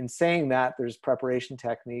 In saying that, there's preparation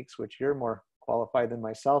techniques, which you're more qualified than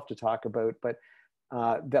myself to talk about, but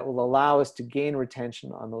that will allow us to gain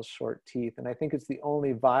retention on those short teeth. And I think it's the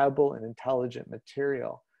only viable and intelligent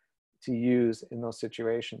material to use in those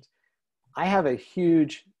situations. I have a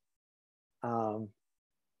huge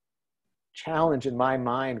challenge in my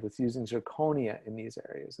mind with using zirconia in these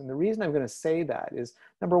areas. And the reason I'm going to say that is,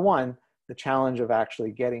 number one, the challenge of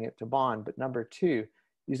actually getting it to bond. But number two,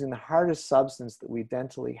 using the hardest substance that we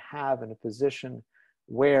dentally have in a position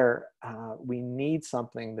where we need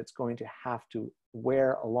something that's going to have to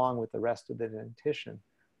wear along with the rest of the dentition,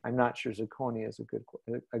 I'm not sure zirconia is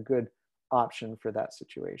a good option for that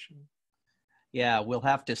situation. Yeah, we'll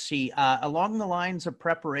have to see. Along the lines of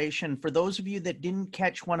preparation, for those of you that didn't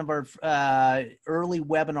catch one of our early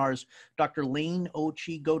webinars, Dr. Lane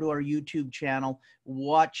Ochi, go to our YouTube channel,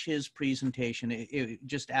 watch his presentation. It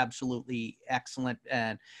just absolutely excellent,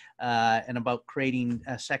 and about creating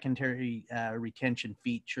secondary retention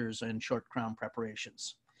features and short crown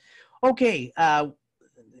preparations. Okay,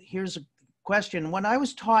 here's a question. When I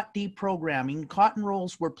was taught deprogramming, cotton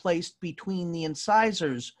rolls were placed between the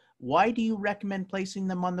incisors. Why do you recommend placing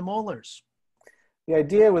them on the molars? The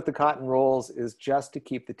idea with the cotton rolls is just to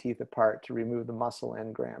keep the teeth apart, to remove the muscle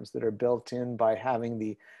engrams that are built in by having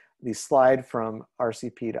the slide from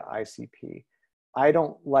RCP to ICP. I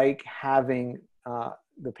don't like having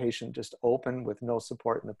the patient just open with no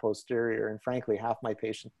support in the posterior. And frankly,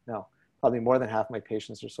 probably more than half my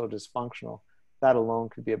patients are so dysfunctional. That alone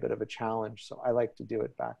could be a bit of a challenge. So I like to do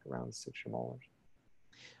it back around the 6-year molars.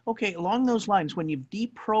 Okay, along those lines, when you've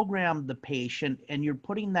deprogrammed the patient and you're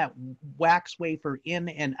putting that wax wafer in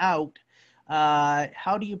and out,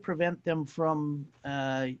 how do you prevent them from,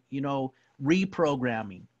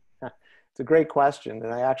 reprogramming? It's a great question.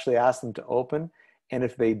 And I actually ask them to open. And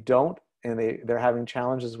if they don't, and they're having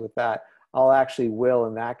challenges with that, I'll actually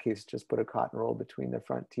in that case, just put a cotton roll between their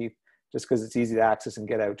front teeth, just because it's easy to access and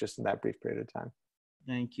get out just in that brief period of time.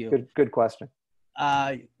 Thank you. Good question.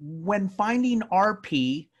 When finding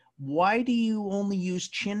RP, why do you only use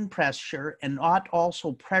chin pressure and not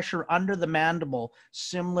also pressure under the mandible,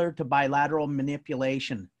 similar to bilateral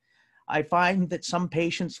manipulation? I find that some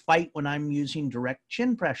patients fight when I'm using direct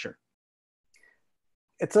chin pressure.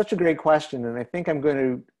 It's such a great question, and I think I'm going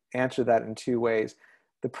to answer that in 2 ways.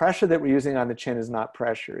 The pressure that we're using on the chin is not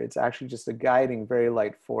pressure. It's actually just a guiding, very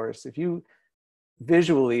light force. If you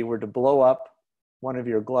visually were to blow up one of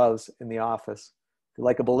your gloves in the office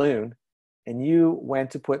like a balloon, and you went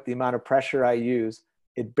to put the amount of pressure I use,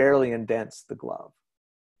 it barely indents the glove.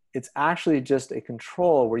 It's actually just a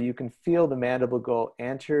control where you can feel the mandible go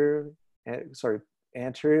anteriorly, then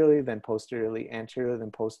posteriorly, anteriorly, then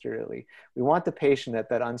posteriorly. We want the patient at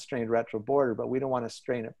that unstrained retral border, but we don't want to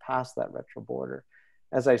strain it past that retral border.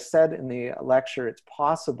 As I said in the lecture, it's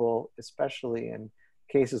possible, especially in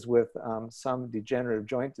cases with some degenerative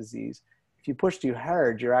joint disease, if you push too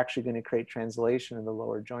hard, you're actually going to create translation in the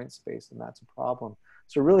lower joint space, and that's a problem.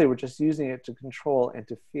 So really, we're just using it to control and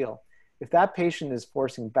to feel. If that patient is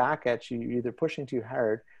forcing back at you, you're either pushing too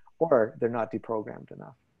hard or they're not deprogrammed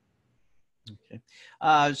enough. Okay.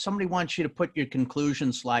 Somebody wants you to put your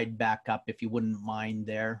conclusion slide back up, if you wouldn't mind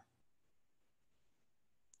there.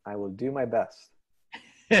 I will do my best.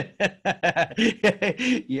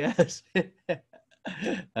 Yes.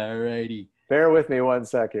 All righty. Bear with me 1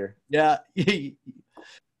 sec here. Yeah.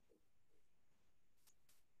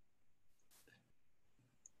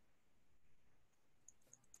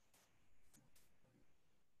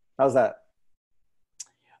 How's that?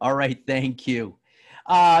 All right. Thank you.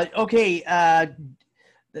 Okay.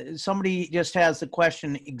 Somebody just has the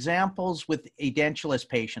question, examples with edentulous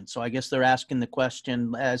patients. So I guess they're asking the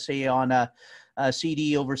question, say on a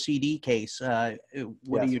CD over CD case,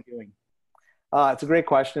 what are you doing? It's a great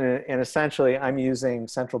question. And essentially, I'm using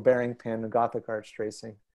central bearing pin and Gothic arch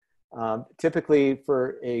tracing. Typically,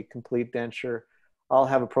 for a complete denture, I'll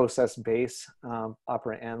have a processed base,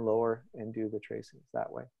 upper and lower, and do the tracings that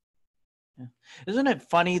way. Yeah. Isn't it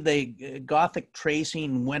funny the Gothic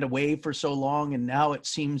tracing went away for so long and now it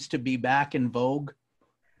seems to be back in vogue?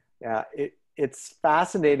 Yeah, it's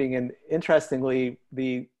fascinating. And interestingly,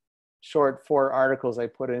 the short 4 articles I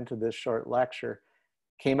put into this short lecture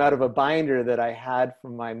came out of a binder that I had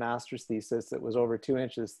from my master's thesis that was over 2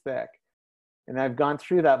 inches thick. And I've gone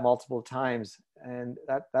through that multiple times, and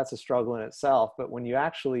that's a struggle in itself. But when you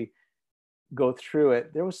actually go through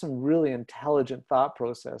it, there was some really intelligent thought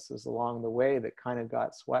processes along the way that kind of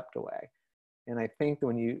got swept away. And I think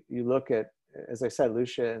when you look at, as I said,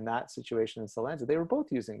 Lucia in that situation in Salenza, they were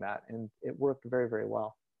both using that, and it worked very, very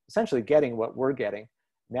well. Essentially getting what we're getting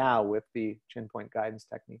now with the chin point guidance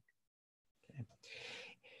technique. Okay.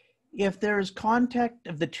 If there's contact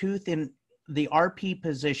of the tooth in the RP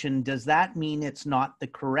position, does that mean it's not the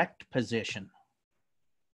correct position?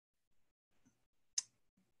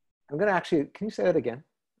 I'm going to actually, can you say that again?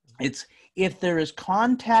 It's, if there is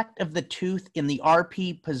contact of the tooth in the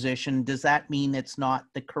RP position, does that mean it's not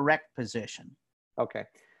the correct position? Okay.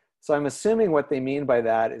 So I'm assuming what they mean by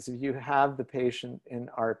that is if you have the patient in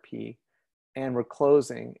RP, and we're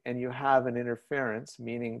closing, and you have an interference,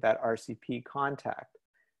 meaning that RCP contact.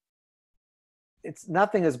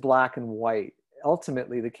 Nothing is black and white.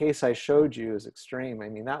 Ultimately, the case I showed you is extreme. I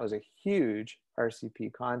mean, that was a huge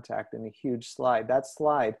RCP contact and a huge slide. That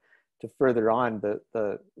slide, to further on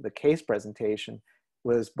the case presentation,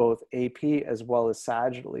 was both AP as well as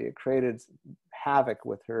sagittally. It created havoc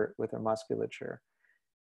with her musculature.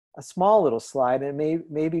 A small little slide, and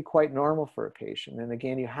may be quite normal for a patient. And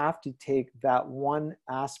again, you have to take that one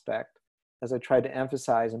aspect, as I tried to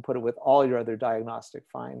emphasize, and put it with all your other diagnostic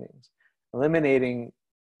findings. Eliminating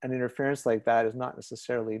an interference like that is not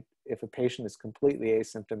necessarily, if a patient is completely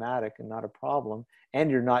asymptomatic and not a problem, and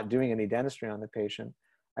you're not doing any dentistry on the patient,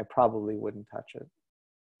 I probably wouldn't touch it.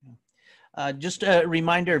 Just a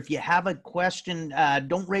reminder, if you have a question,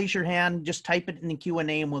 don't raise your hand, just type it in the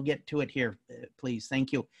Q&A and we'll get to it here, please.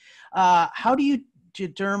 Thank you. How do you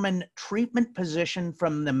determine treatment position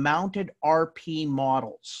from the mounted RP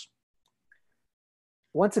models?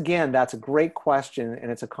 Once again, that's a great question,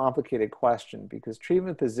 and it's a complicated question because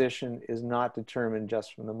treatment position is not determined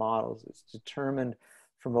just from the models. It's determined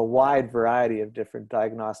from a wide variety of different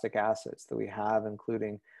diagnostic assets that we have,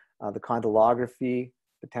 including the condylography.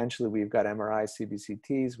 Potentially, we've got MRI,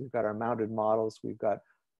 CBCTs, we've got our mounted models, we've got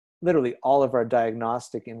literally all of our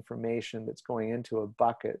diagnostic information that's going into a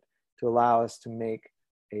bucket to allow us to make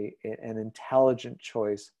an intelligent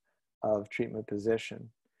choice of treatment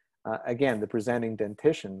position. Again, the presenting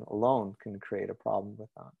dentition alone can create a problem with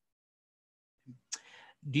that.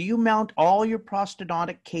 Do you mount all your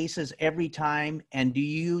prosthodontic cases every time, and do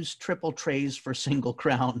you use triple trays for single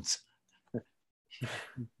crowns?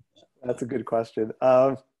 That's a good question.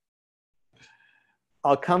 I'll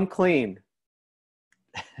come clean.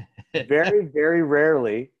 Very, very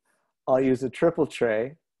rarely I'll use a triple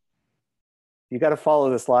tray. You got to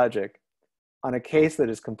follow this logic. On a case that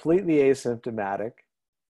is completely asymptomatic,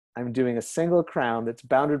 I'm doing a single crown that's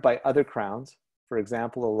bounded by other crowns, for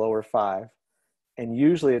example, a lower 5, and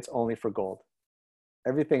usually it's only for gold.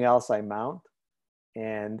 Everything else I mount,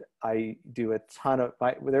 and I do a ton of,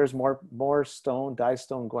 there's more stone, dye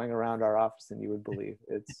stone going around our office than you would believe.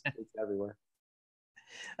 It's everywhere.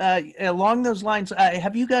 Along those lines,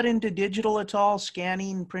 have you got into digital at all,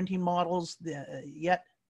 scanning, printing models yet?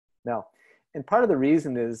 No. And part of the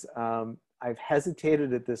reason is I've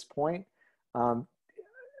hesitated at this point.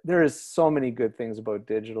 There is so many good things about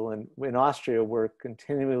digital, and in Austria, we're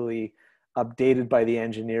continually updated by the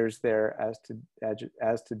engineers there as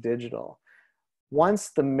to digital. Once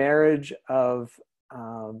the marriage of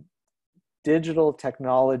digital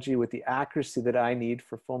technology with the accuracy that I need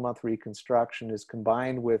for full mouth reconstruction is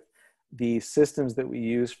combined with the systems that we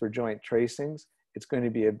use for joint tracings, it's going to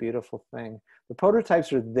be a beautiful thing. The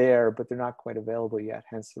prototypes are there, but they're not quite available yet,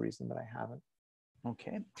 hence the reason that I haven't.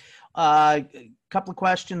 Okay. A couple of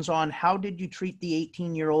questions on how did you treat the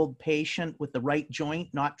 18-year-old patient with the right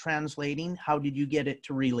joint not translating? How did you get it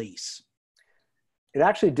to release? It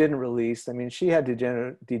actually didn't release. I mean, she had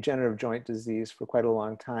degenerative joint disease for quite a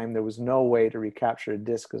long time. There was no way to recapture a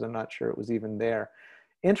disc because I'm not sure it was even there.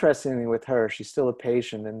 Interestingly with her, she's still a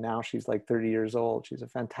patient and now she's like 30 years old. She's a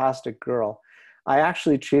fantastic girl. I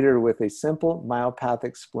actually treated her with a simple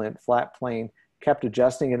myopathic splint, flat plane, kept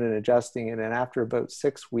adjusting it and adjusting it. And after about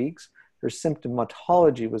 6 weeks, her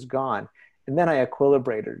symptomatology was gone. And then I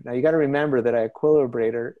equilibrated her. Now you got to remember that I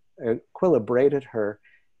equilibrated her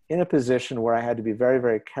in a position where I had to be very,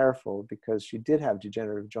 very careful because she did have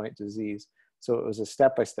degenerative joint disease. So it was a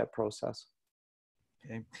step-by-step process.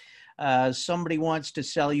 Okay. Somebody wants to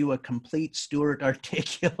sell you a complete Stewart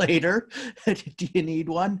articulator. Do you need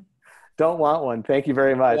one? Don't want one. Thank you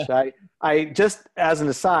very much. Yeah. I just, as an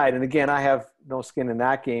aside, and again, I have no skin in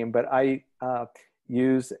that game, but I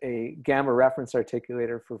use a gamma reference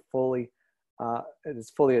articulator for it is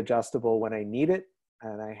fully adjustable when I need it.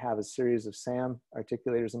 And I have a series of SAM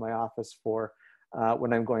articulators in my office for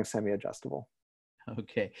when I'm going semi-adjustable.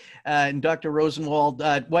 Okay. And Dr. Rosenwald,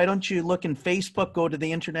 why don't you look in Facebook, go to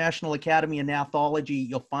the International Academy of Nathology.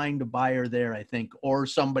 You'll find a buyer there, I think, or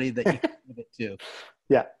somebody that you can give it to.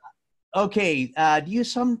 Yeah. Okay. Do you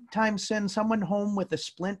sometimes send someone home with a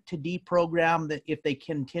splint to deprogram that if they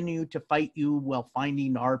continue to fight you while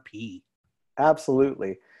finding RP?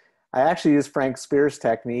 Absolutely. I actually use Frank Spear's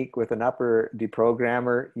technique with an upper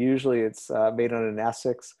deprogrammer. Usually it's made on an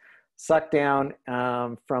Essex. Suck down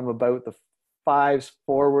from about the 5s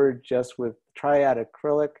forward just with triad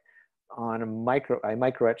acrylic on I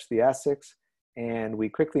micro etch the Essex, and we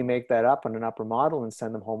quickly make that up on an upper model and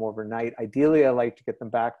send them home overnight. Ideally, I like to get them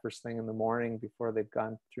back first thing in the morning before they've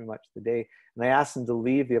gone through much of the day. And I ask them to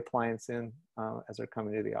leave the appliance in as they're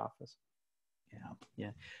coming to the office.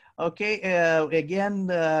 Yeah. Okay. Again,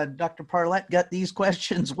 Dr. Parlett got these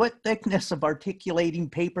questions. What thickness of articulating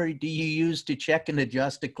paper do you use to check and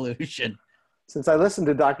adjust occlusion? Since I listened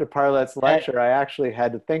to Dr. Parlett's lecture, I actually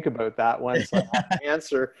had to think about that one, so I have to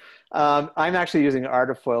answer. I'm actually using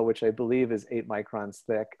Artifoil, which I believe is 8 microns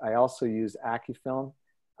thick. I also use AccuFilm.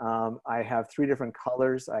 I have 3 different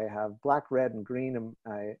colors. I have black, red, and green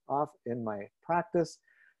in my practice.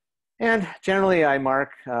 And generally, I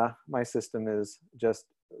mark, my system is just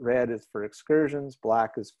red is for excursions,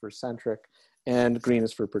 black is for centric, and green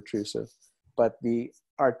is for protrusive. But the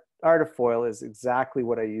Artifoil is exactly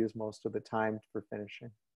what I use most of the time for finishing.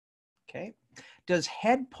 Okay. Does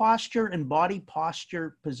head posture and body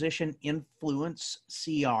posture position influence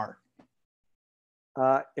CR?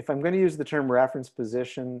 If I'm going to use the term reference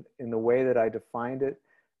position in the way that I defined it,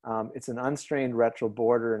 it's an unstrained retral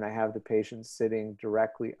border, and I have the patient sitting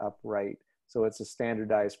directly upright. So it's a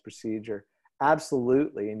standardized procedure.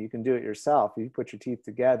 Absolutely, and you can do it yourself. You put your teeth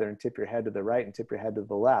together and tip your head to the right and tip your head to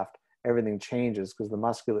the left. Everything changes because the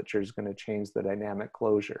musculature is going to change the dynamic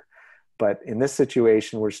closure. But in this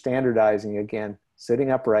situation, we're standardizing, again,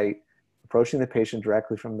 sitting upright, approaching the patient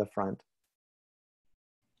directly from the front.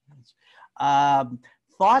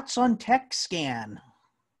 Thoughts on tech scan?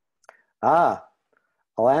 I'll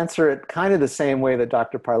answer it kind of the same way that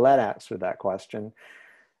Dr. Parlett answered that question.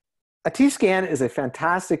 A T-scan is a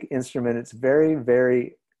fantastic instrument. It's very,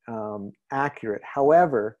 very accurate.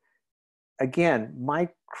 However, again, my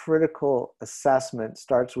critical assessment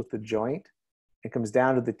starts with the joint and comes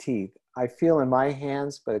down to the teeth. I feel in my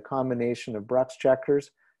hands, by a combination of Brux checkers,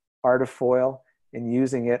 Artifoil, and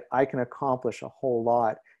using it, I can accomplish a whole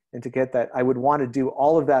lot. And to get that, I would want to do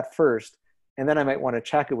all of that first, and then I might want to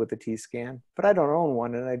check it with the T-scan. But I don't own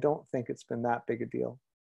one, and I don't think it's been that big a deal.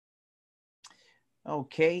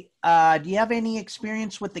 Okay. Do you have any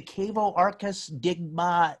experience with the Cavo Arcus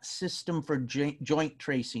Digma system for joint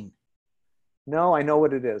tracing? No, I know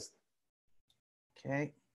what it is.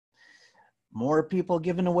 Okay. More people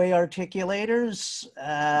giving away articulators.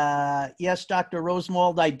 Yes, Dr.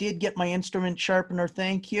 Rosenwald, I did get my instrument sharpener.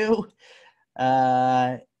 Thank you.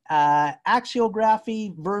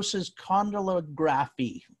 Axiography versus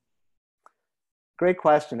condylography. Great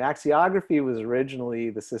question. Axiography was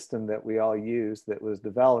originally the system that we all used that was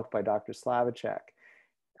developed by Dr. Slavicek.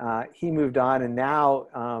 He moved on, and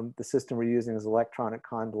now the system we're using is electronic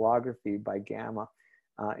condylography by Gamma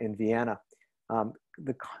in Vienna.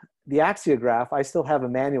 The axiograph, I still have a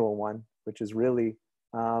manual one, which is really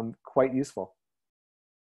quite useful.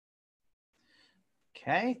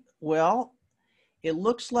 Okay, well, it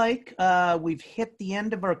looks like we've hit the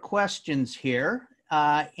end of our questions here.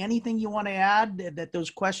 Anything you want to add that those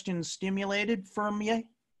questions stimulated from you?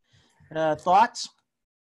 Thoughts?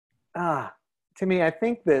 Timmy, I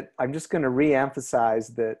think that I'm just going to re-emphasize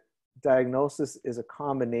that diagnosis is a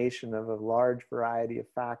combination of a large variety of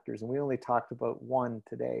factors, and we only talked about one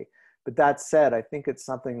today. But that said, I think it's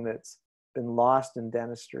something that's been lost in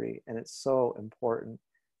dentistry, and it's so important.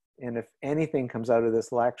 And if anything comes out of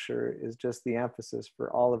this lecture is just the emphasis for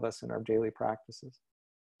all of us in our daily practices.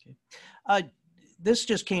 Okay. This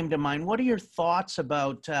just came to mind. What are your thoughts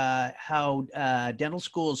about how dental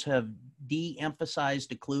schools have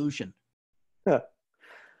de-emphasized occlusion?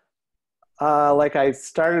 Like I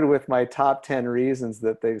started with my top 10 reasons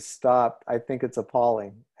that they've stopped, I think it's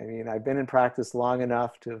appalling. I mean, I've been in practice long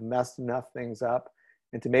enough to have messed enough things up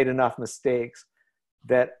and to made enough mistakes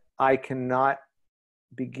that I cannot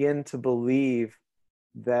begin to believe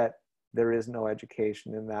that there is no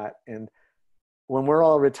education in that. And when we're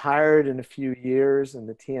all retired in a few years and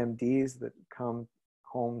the TMDs that come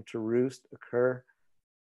home to roost occur,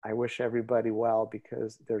 I wish everybody well,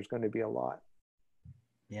 because there's going to be a lot.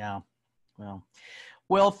 Yeah.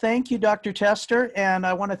 Well, thank you, Dr. Tester. And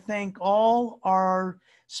I want to thank all our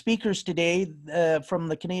speakers today from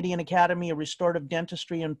the Canadian Academy of Restorative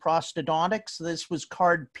Dentistry and Prosthodontics. This was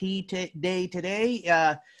Card P day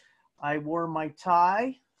today. I wore my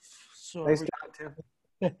tie. So nice job, Tim.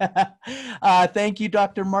 Thank you,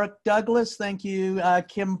 Dr. Mark Douglas. Thank you,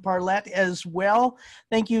 Kim Parlett, as well.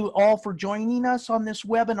 Thank you all for joining us on this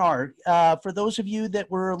webinar. For those of you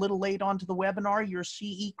that were a little late onto the webinar, your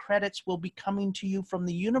CE credits will be coming to you from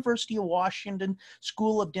the University of Washington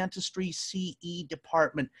School of Dentistry CE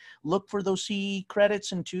department. Look for those CE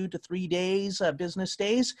credits in 2 to 3 days, business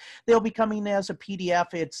days. They'll be coming as a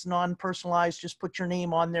PDF. It's non-personalized. Just put your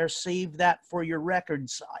name on there. Save that for your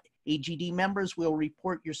records. AGD members will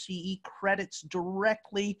report your CE credits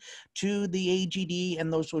directly to the AGD,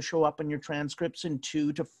 and those will show up in your transcripts in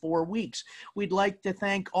 2 to 4 weeks. We'd like to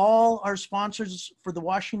thank all our sponsors for the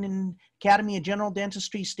Washington Academy of General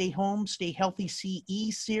Dentistry Stay Home, Stay Healthy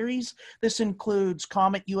CE series. This includes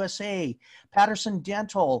Comet USA, Patterson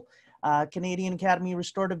Dental, Canadian Academy of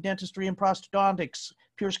Restorative Dentistry and Prosthodontics,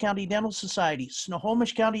 Pierce County Dental Society,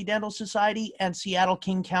 Snohomish County Dental Society, and Seattle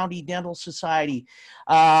King County Dental Society.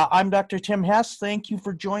 I'm Dr. Tim Hess. Thank you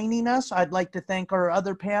for joining us. I'd like to thank our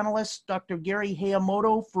other panelists, Dr. Gary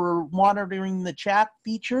Hayamoto, for monitoring the chat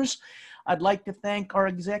features. I'd like to thank our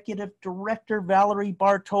Executive Director, Valerie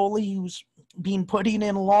Bartoli, who's been putting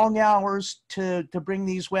in long hours to bring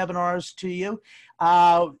these webinars to you.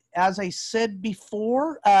 As I said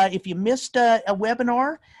before, if you missed a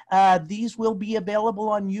webinar, these will be available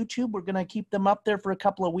on YouTube. We're going to keep them up there for a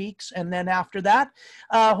couple of weeks. And then after that,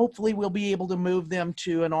 hopefully we'll be able to move them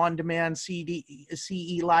to an on-demand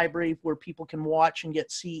CE library where people can watch and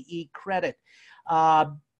get CE credit.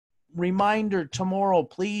 Reminder, tomorrow,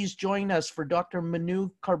 please join us for Dr. Manu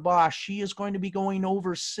Karbash. She is going to be going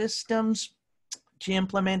over systems to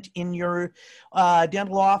implement in your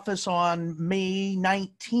dental office on May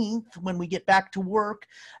 19th when we get back to work,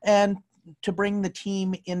 and to bring the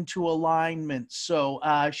team into alignment. So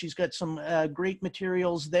she's got some great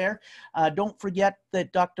materials there. Don't forget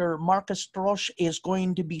that Dr. Marcus Strosch is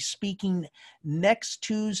going to be speaking next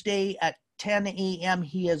Tuesday at 10 a.m.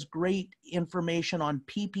 He has great information on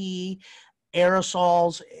PPE,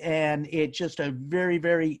 aerosols, and it's just a very,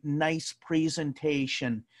 very nice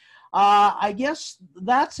presentation. I guess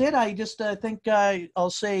that's it. I just think I'll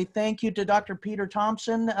say thank you to Dr. Peter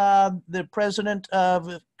Thompson, the president of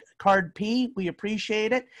Card P. We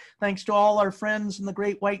appreciate it. Thanks to all our friends in the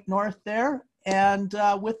Great White North there. And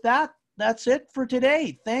with that, that's it for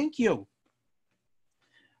today. Thank you.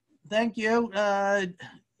 Thank you,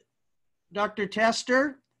 Dr.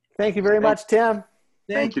 Tester. Thank you very much, Tim.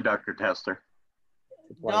 Thank you, Dr. Tester.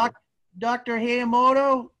 Dr.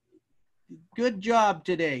 Hayamoto, good job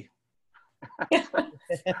today.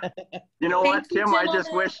 You know what, you, Tim? I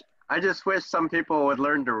just wish some people would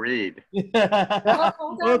learn to read. Oh,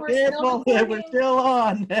 hold on, We're still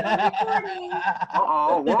on. Recording.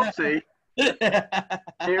 Uh-oh, whoopsie.